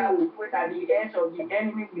 Father, we pray that the hands of the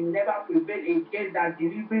enemy will never prevail against that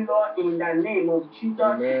delivery, Lord, in the name of Jesus.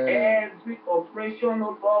 Every operation,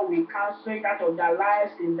 oh Lord, we cancel it out of their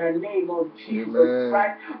lives in the name of Jesus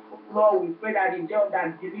Christ. Oh Lord, we pray that the day of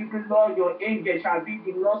that delivery, Lord, your angel shall be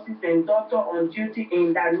the nurses and doctor on duty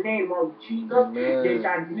in the name of Jesus. They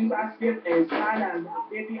shall deliver safe and sound, and the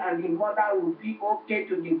baby and the mother will be okay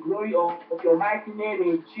to the glory of your mighty name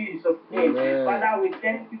in Jesus' name. Father, we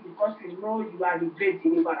thank you because we know you are the great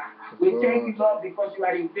deliverer. We thank you, Lord, because you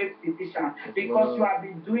are the great physician, because you have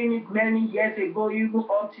been doing it many years ago, even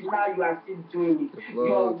up to now, you are still doing it.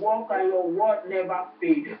 Your work and your word never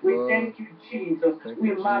fail. We thank you, Jesus.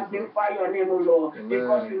 We magnify your name, O Lord,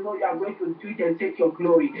 because we know you are going to do it and take your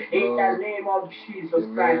glory. In the name of Jesus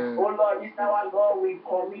Christ. Oh Lord, this our Lord, we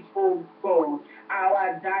commit, oh God,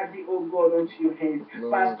 our daddy, oh God, unto your hands.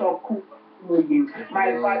 Pastor Cook.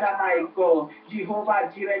 My Father, my God, Jehovah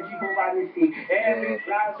Jireh, Jehovah Nissi, every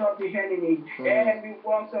plans of the enemy, every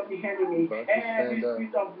works of the enemy, every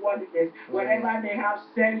spirit of worldliness, wherever they have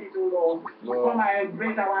sent it, oh Lord, come and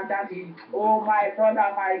embrace our daddy. Oh my brother,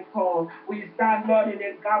 my God, we stand, Lord, in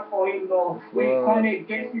the gap for him, Lord. We come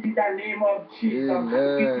against it in the name of Jesus.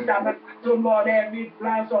 We disable, oh Lord, every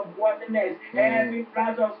plans of worldliness, every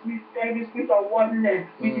plans of spirit, every spirit of worldliness.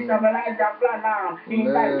 We disabilize their plan now in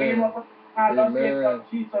the name of our Lord Savior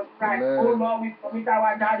Jesus Christ. Oh Lord, we commit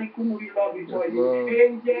our daddy Kumuri, Lord, before you.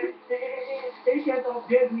 Ancient of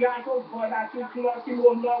days, we ask, oh God, that you clothe him,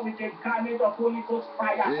 oh Lord, with a garment of Holy Ghost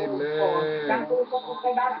fire, oh God. That, oh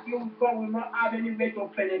Lord, that skill, God, will not have any way to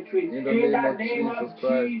penetrate. In the name of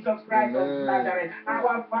Jesus Christ of Nazareth.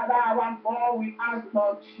 Our Father, our God, we ask,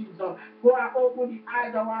 Lord Jesus, go and open the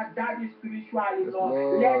eyes of our daddy spiritually, Lord.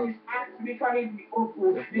 Let his eyes spiritually be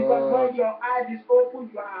open. Because when your eyes is open,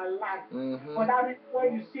 you are alive. For that reason,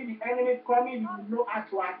 when you see the enemy coming, you will know how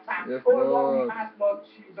to attack. Oh Lord, we ask, Lord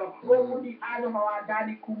Jesus, open the eyes of our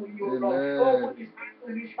daddy Kumuli, oh Lord. Open his eyes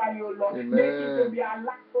spiritually, oh Lord. Make it to be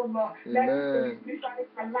alive, oh Lord. Let it to be spiritually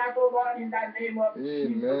alive, oh Lord, in the name of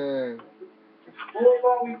Jesus. Oh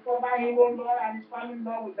Lord, we cover him, oh Lord, and his family,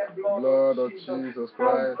 Lord, with the blood of Jesus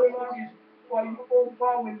Christ. Oh Lord, his for you, oh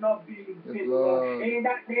God, will not be in vain, Lord. In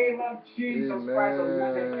the name of Jesus Christ of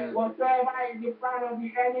Nazareth. Whatever is the plan of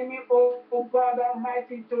the enemy, oh God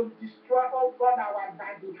Almighty, to destroy, oh God, our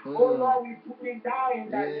daddy. Oh Lord, we put it down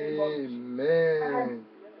in the name of Jesus.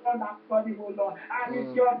 According, oh Lord, and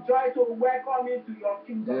it's your joy to welcome into your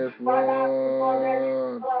kingdom. Father,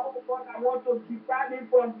 oh God, oh God, I want to deprive him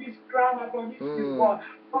from this crown and from this reward.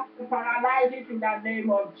 God, to paralyze it in the name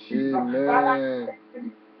of Jesus. Father,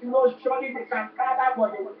 you know, surely they can gather,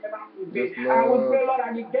 but they will never prevail. And we pray, Lord,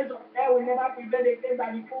 that the gates of hell will never prevail against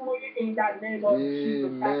that the in the name of Jesus.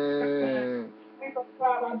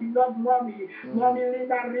 Our beloved mommy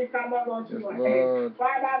Linda Rika, Lord, unto your hands.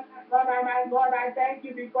 Father, my God, I thank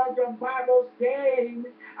you because your Bible says,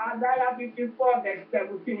 Isaiah 54, verse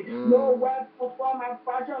 17, no weapon form and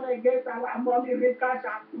fashion against our mommy Rika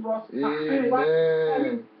shall prosper.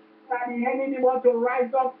 That the enemy want to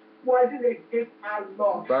rise up poison against our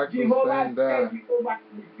Lord. Jehovah said, Jehovah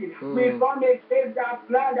Nissi. We come against that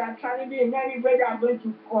plan that trying to be in any way they are going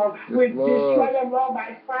to come. We destroy them, Lord,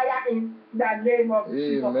 by fire in the name of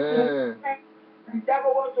Jesus. The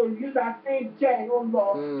devil wants to use that same chain, oh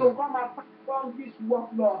Lord, to come and perform this work,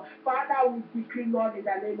 Lord. Father, we decree, Lord, in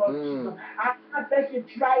the name of Jesus. As they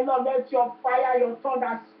try, Lord, let your fire, your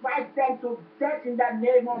thunder strike them to death in the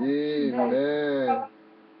name of Jesus.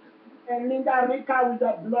 And Linda Rika with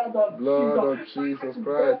the blood of Jesus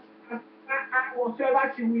Christ.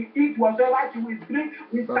 Whatever she will eat, whatever she will drink,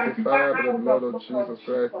 we sanctify her with the blood of Jesus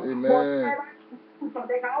Christ. Amen.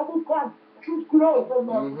 They can also come through clothes, oh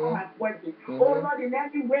Lord, to come Mhm. and poison. Oh Mhm. Lord, in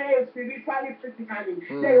any way, spiritually, physically,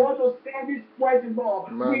 they Mm. want to send this poison,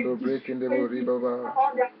 Lord. We Mando breaking the destroy body, it Baba.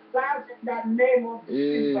 on their lives in the name of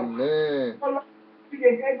Jesus. Amen. Oh Lord, we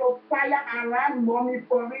get your fire around mommy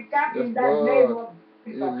for Rita Yes, in the name Lord. of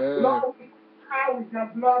Jesus. Amen. Lord, we cover with the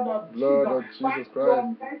blood of Blood Jesus. of Fight Jesus Christ. your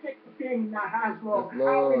message thing in our hands, Yes, Lord.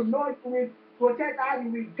 And we Lord. know you will protect us,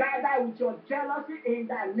 you will guide us with your jealousy in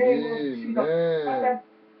the name of Jesus. Amen.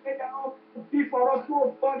 Be for us,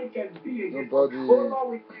 nobody can be against us. Oh Nobody. Lord,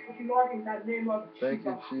 we thank you, Lord, in the name of Thank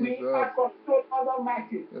Jesus. you, We Jesus. ask of so Lord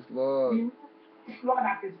Almighty. Yes, Lord. We know this Lord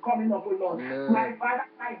that is coming up, oh Lord. My Amen. Father,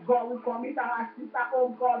 my God, we commit our sister,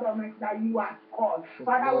 oh God Almighty, that you have called. Yes,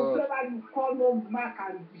 Father, Lord. whosoever you call, no man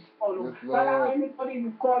can dishonor. Yes, Father, Lord. anybody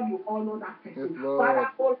you call, you honor that Yes, person. Lord. Father,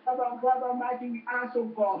 oh Lord of God Almighty, we ask, oh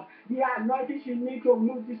God, the anointing she needs to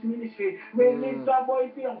move this ministry. Release double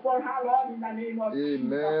upon her, Lord, in the name of Jesus.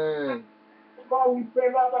 Amen. God, we pray,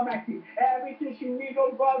 Lord Almighty, everything she needs,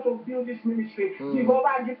 oh God, to build this ministry.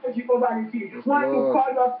 Jehovah, Jehovah, Nisi. Yes, When you Lord.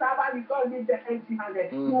 call your servant, you don't leave them empty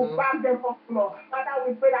handed. You back them up, Lord. Father,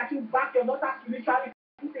 we pray that you back your daughter spiritually,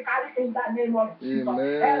 physically, in the name of Jesus.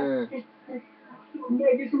 Amen. To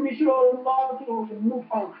make this ministry, oh Lord, to move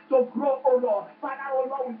on, to grow, oh Lord. Father, oh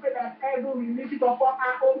Lord, we pray that every release it upon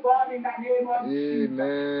her, oh God, in the name of Jesus.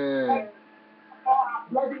 Amen.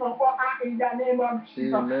 Blessing upon her in the name of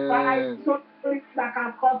Jesus. Father, Amen. it's only that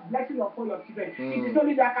can cause blessing upon your children. It is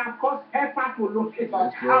only that can cause effort to locate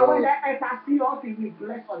us. Yes, And when Lord. that effort see us, it will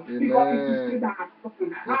bless us. Because it is Amen. you that has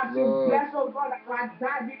spoken. Yes, As you Lord. bless, oh God, our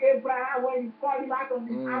daddy Abraham when you call him out of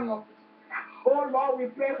the house of his father. Oh Lord, we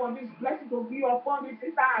pray for this blessing to be upon this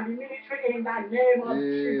sister and the ministry in the name of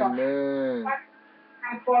Jesus. Amen.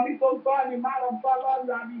 And for me, oh God, the man of God, Lord,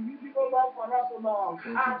 you have been using, oh Lord, for us, oh Lord.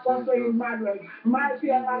 Thank you, Apostle Jesus. Emmanuel,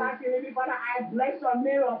 mighty everlasting living Father, I bless your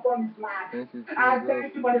name upon his life. Thank you, I Jesus.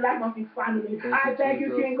 thank you for the life of his family. Thank I you, thank you,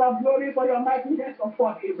 Jesus. King of Glory, for your mighty hands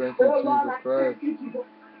upon him. Thank you, Oh Lord, Jesus I Christ. thank you, Jesus.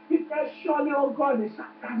 He said, surely, oh God, is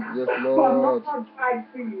Satan. Yes, For Lord. not by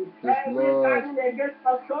thee. Yes, Every Lord. standing against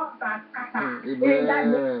the sons are scattered. In that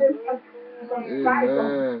Amen. name of Jesus Christ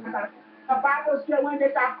of Amen. Nazareth. The Bible says when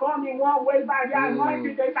they shall come in one way by the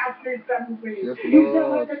anointing, they shall flee seven ways. Yes, You say when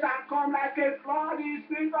Lord. they shall come like a flood, the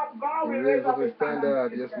Spirit of God We will raise raise up up a a standard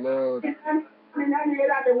standard. Yes, against them. Lord. In any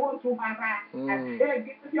area they want to harass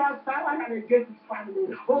against your servant and against his family.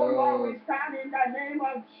 Yes, Oh Lord, Lord. we stand in the name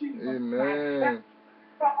of Jesus Christ. Amen.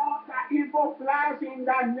 For all the evil plans in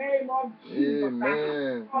the name of Jesus Christ.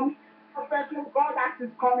 Amen. From special God that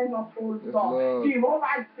is coming up, oh Yes, Lord. Lord.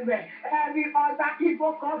 Jehovah Jireh, every other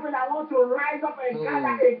evil company that want to rise up and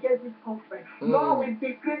gather against this company. Lord, we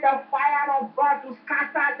decree the fire of God to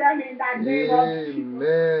scatter them in the name of Jesus.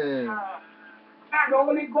 Amen. And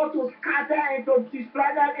only go to scatter and to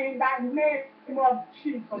destroy them in the name of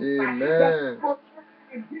Jesus Christ. Amen.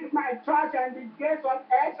 This my church and the gates of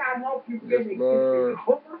hell shall not Yes, prevail against it. Lord.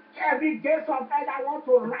 Oh, every gate of hell I want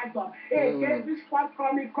to rise up against this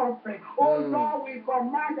forthcoming conference. Oh Lord, we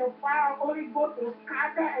command the fire of Holy Ghost to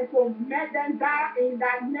scatter and to make them down in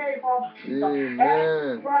the name of Jesus.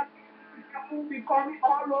 Amen. People be coming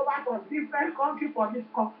all over from different countries for this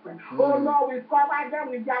conference. Oh Lord, we cover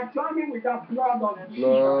them with their journey with the blood of Jesus.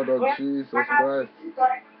 Blood of Jesus Christ.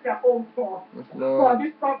 Their own God. Yes, For Lord.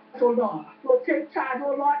 this conference, oh Lord, to take charge,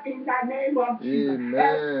 oh Lord, in the name of Jesus.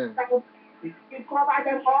 Amen. We cover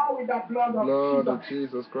them all with the blood of Blood Jesus. of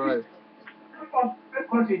Jesus Christ.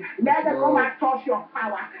 Let them come Lord. and touch your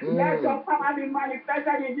power. Let your power be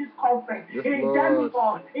manifested in this conference. Yes, In them, Lord.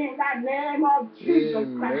 Lord, in the name of Jesus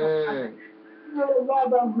Christ of Nazareth. Amen. Oh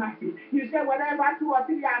Lord Almighty, you say whenever two or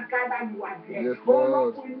three are gathered, you are there. Yes, Oh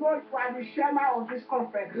Lord, Lord. we know you are the Shema of this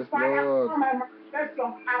conference. Yes, Father, Lord. come and manifest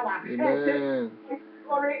your power and take Amen.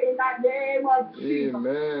 glory in the name of Jesus.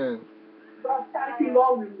 Amen. God, thank you,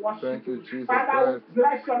 Lord. We worship Thank you, you. Jesus Father, Christ. we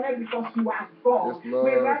bless your name because you are Yes, God. We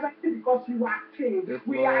Lord. reverence you because you are King. Yes,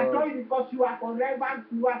 We Lord. adore you because you are forever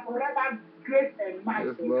great and mighty.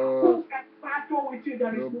 Yes, Lord. Who can battle with you?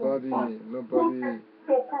 There is no God. Nobody. Who Nobody. can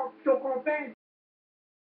to compare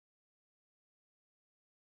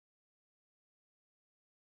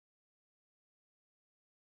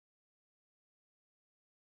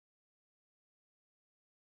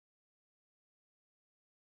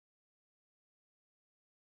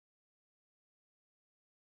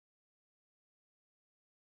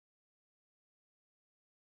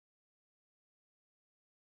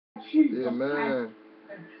Jesus Christ? Amen.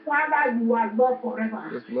 Father, you are Lord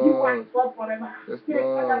forever. Yes, You are Lord. God forever. Yes, Take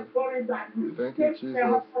all the Lord. glory that you. Thank you, Take the Jesus.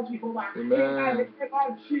 honor, Jehovah. In the Amen. name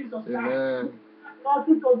of Jesus Christ. Amen.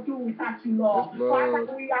 nothing to do without you, Lord. Yes, Lord.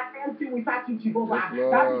 Father, we are empty without you, Jehovah. Yes,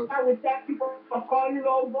 That is Lord. why we thank you for calling,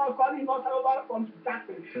 oh God, calling us over from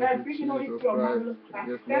darkness Thank and you, bringing us into Jesus your Christ. marvelous light.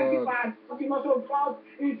 Yes, Thank you Lord. for adopting us, oh God,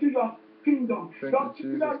 into your kingdom. Thank Your you,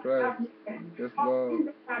 Jesus kingdom Christ. has no end. Yes, Your Lord.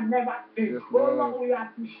 kingdom can never end. Yes, Oh Lord. Lord, we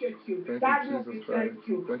appreciate you. Thank you, Daddy, Jesus we Christ. thank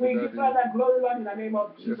you. Thank you, We give you all Daddy. the glory, Lord, in the name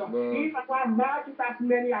of Yes, Jesus. Lord. If our mouth is as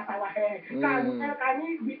many as our hair, can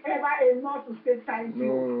it be ever enough to say thank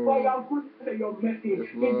you for No. your goodness and your mercy? Yes,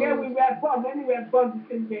 The day Lord. we were born, many were born the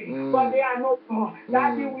same day, but they are no more.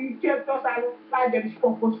 Daddy, we kept us alive. There is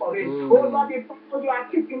purpose for it. Oh Lord, the purpose you are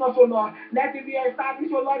keeping us, oh Lord, let it be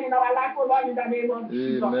established, oh Lord, in our life, oh Lord, in the name of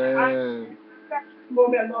Jesus. Amen.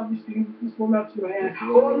 Moment, Lord, this moment to your hand. Yes,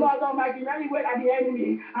 Oh Lord. Lord Almighty, in any way that the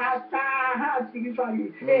enemy has had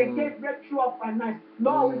spiritually against breakthrough of finance,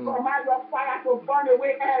 Lord, we command your fire to burn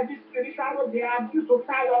away every spiritual road they have used to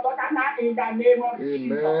tie your daughter now in the name of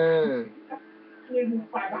Jesus. Amen.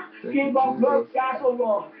 Father, Thank King you, of glory, Jesus. yes, oh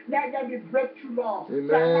Lord, let there be breakthrough, Lord.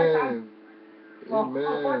 Amen. Lord,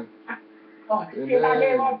 Amen. in the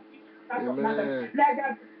name Amen. of Jesus of Nazareth, Amen. let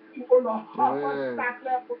there be, oh Lord, upon Amen. that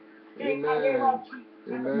level. In the name Amen. of Jesus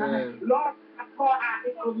of Nazareth, Amen. Lord, I call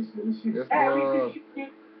her into this ministry. Yes, Everything Lord. she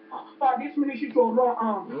needs for this ministry to run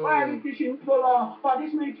on, for Mm. everything she needs, oh Lord, for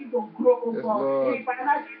this ministry to grow, oh Yes, God, Lord. in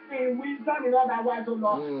financial, in wisdom, in otherwise, oh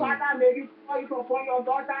Lord. Mm. Father, may you pour it upon your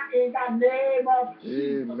daughter in the name of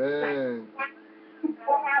Jesus Christ. Amen.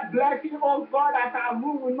 For our blessing, oh God, that our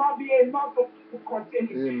room will not be enough to contain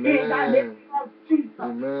it. In the name Amen. of Jesus.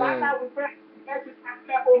 Amen. Father, we pray that blessing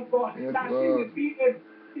her, oh God, Yes, that she Lord. will be a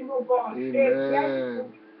blessing, oh God, a blessing Amen.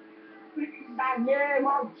 to in the name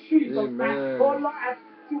of Jesus Christ. Oh Amen. Lord, as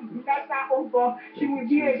you bless her, oh God, she Thank will you,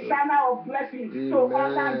 be a Jesus. channel of blessing to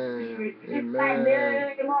other Amen. ministry. In the Amen.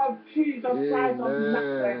 name of Jesus Christ of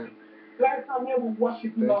Nazareth. Amen. Bless our name, we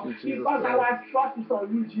worship you, Thank Lord, you, Jesus because Christ. our trust is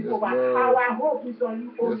on you, Yes, Jehovah. Lord. Our hope is on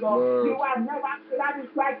you, oh Yes, Lord. Lord. You have never, that is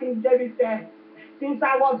why King David said, since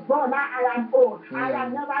I was born, now I am old. I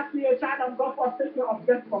have never seen a child of God forsaken of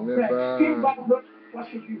death for bread. King Never. of glory,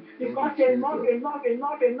 worship you. Thank you, Because enough, Jesus. enough,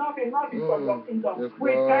 enough, enough, enough is for your kingdom. Yes,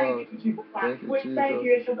 We thank Lord. you, Jehovah. Thank you, We thank Jesus.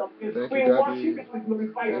 you, Ancient of Days. Thank you, We worship Daddy. you and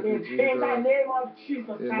glorify your Thank you, name. In the Jesus. name of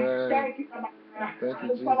Jesus Christ. Amen. Thank you, Abba. Thank you,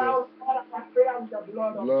 And Father, Jesus. oh God, our prayer with the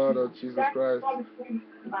blood of Lord Jesus. of Jesus Thank Christ. you, God,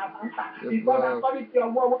 you have answered. Yes, Because Lord. according to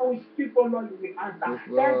your word, when we speak, oh Lord, you will answer. Yes,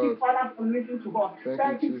 Thank you, Lord. Father, for listening to us. Thank you,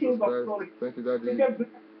 Thank you, Jesus King of Christ. glory. Thank you, We Daddy. say, bless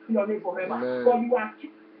your name forever. For Amen. you are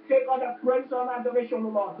King. Take all the praise and adoration, O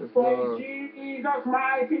Lord. Yes, For in Lord. Jesus'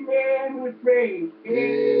 mighty name we pray.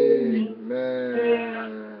 Amen.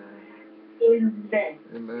 Amen. Amen.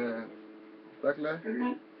 Amen. Dakle,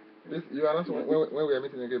 Amen. please, you announce when we are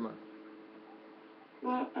meeting again, man.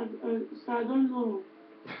 So I don't know.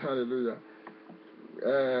 Hallelujah.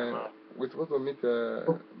 We're supposed to meet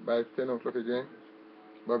by 10 o'clock again,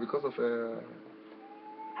 but because of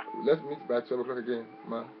let's meet by 12 o'clock again,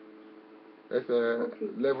 ma. That's Okay.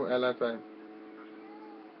 11 Island time.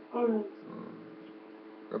 All right.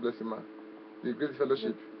 God bless you, ma. The great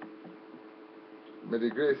fellowship. May the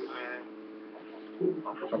grace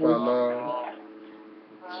of our Lord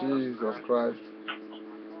Jesus Christ,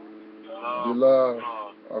 the love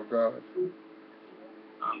of God,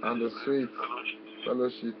 and the sweet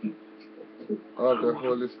fellowship of the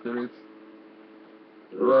Holy Spirit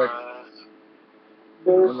rest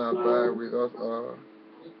and abide with us all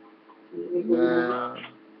now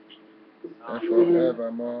and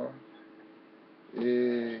forevermore.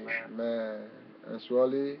 Amen. And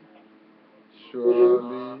surely,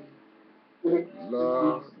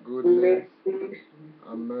 Lord, goodness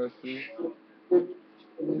and mercy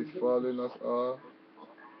is following us all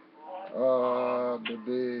the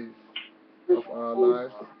days of our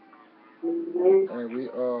lives, and we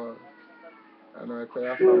all and our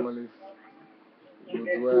entire families will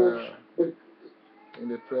dwell in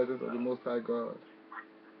the presence of the Most High God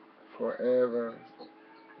forever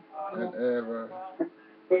and ever.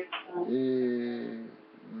 Amen.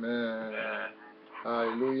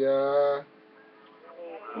 Hallelujah.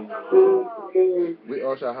 We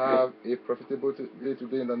all shall have a profitable day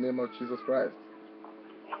today in the name of Jesus Christ.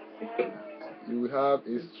 You will have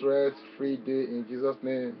a stress-free day in Jesus'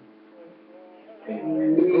 name.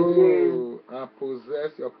 Go and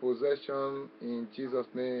possess your possession in Jesus'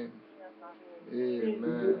 name.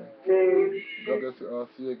 Amen. God bless you all.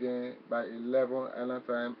 See you again by 11 Island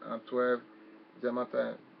time and 12 German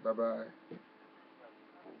time. Bye-bye.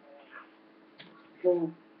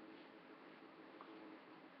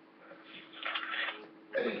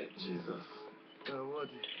 Hey, Jesus. You're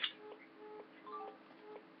worthy.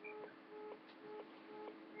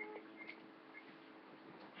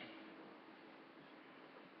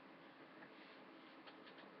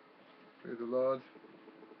 Praise the Lord.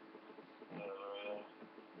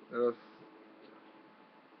 Let us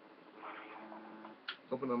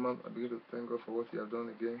open our mouth and begin to thank God for what He has done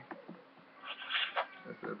again.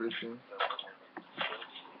 And celebrate Him.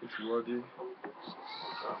 It's worthy. It's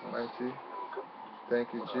mighty.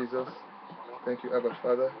 Thank you, Jesus. Thank you, Abba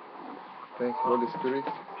Father. Thank you, Holy Spirit.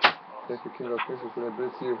 Thank you, King of Kings. We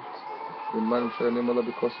celebrate you. We magnify your name, Lord,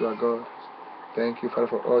 because you are God. Thank you, Father,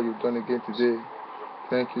 for all you've done again today.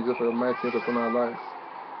 Thank you, just for your mightiness upon our lives.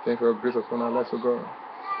 Thank you for your grace upon our lives, O God.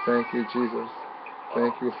 Thank you, Jesus.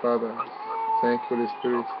 Thank you, Father. Thank you, Holy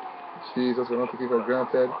Spirit. Jesus, we're not taking for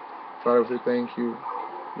granted. Father, we say thank you.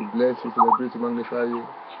 We bless you, celebrate you, magnify you.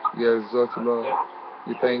 We exalt you, Lord.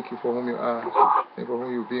 We thank you for whom you are. Thank you for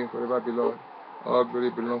whom you've been forever, be Lord. All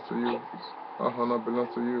glory belongs to you. All honor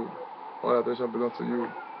belongs to you. All adoration belongs to you.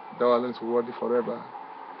 Thou alone is worthy forever.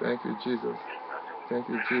 Thank you, Jesus. Thank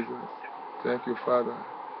you, Jesus. Thank you, Father.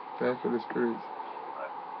 Thank you, Holy Spirit.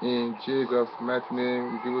 In Jesus' mighty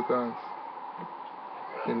name, we give you thanks.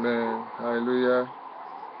 Amen. Hallelujah.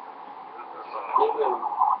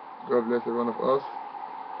 God bless every one of us.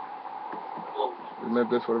 Remain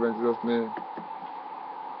blessed forever in Jesus' name.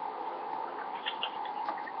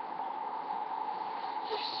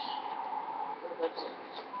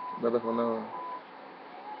 Bye-bye for now.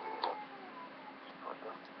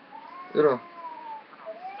 You know,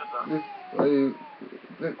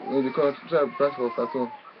 when you come try branch for Saturn.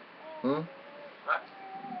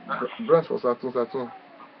 Branch for Saturn.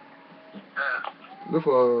 Look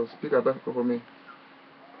for speaker back for me.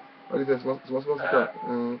 What is a small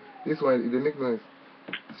speaker? This one, they make noise.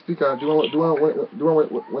 Speaker, do you want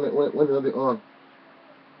when they on?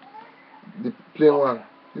 The plain one.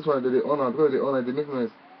 This one, they on, because they on, they make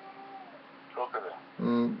noise. Do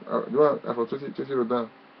you want for 20 row down?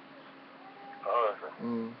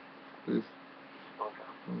 Please.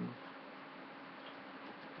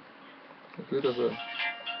 Okay, that's all.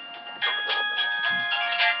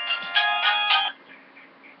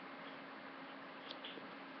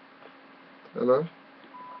 Hello?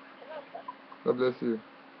 God bless you.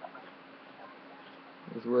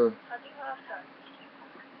 As well.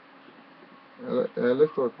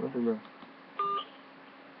 Let's talk, no problem.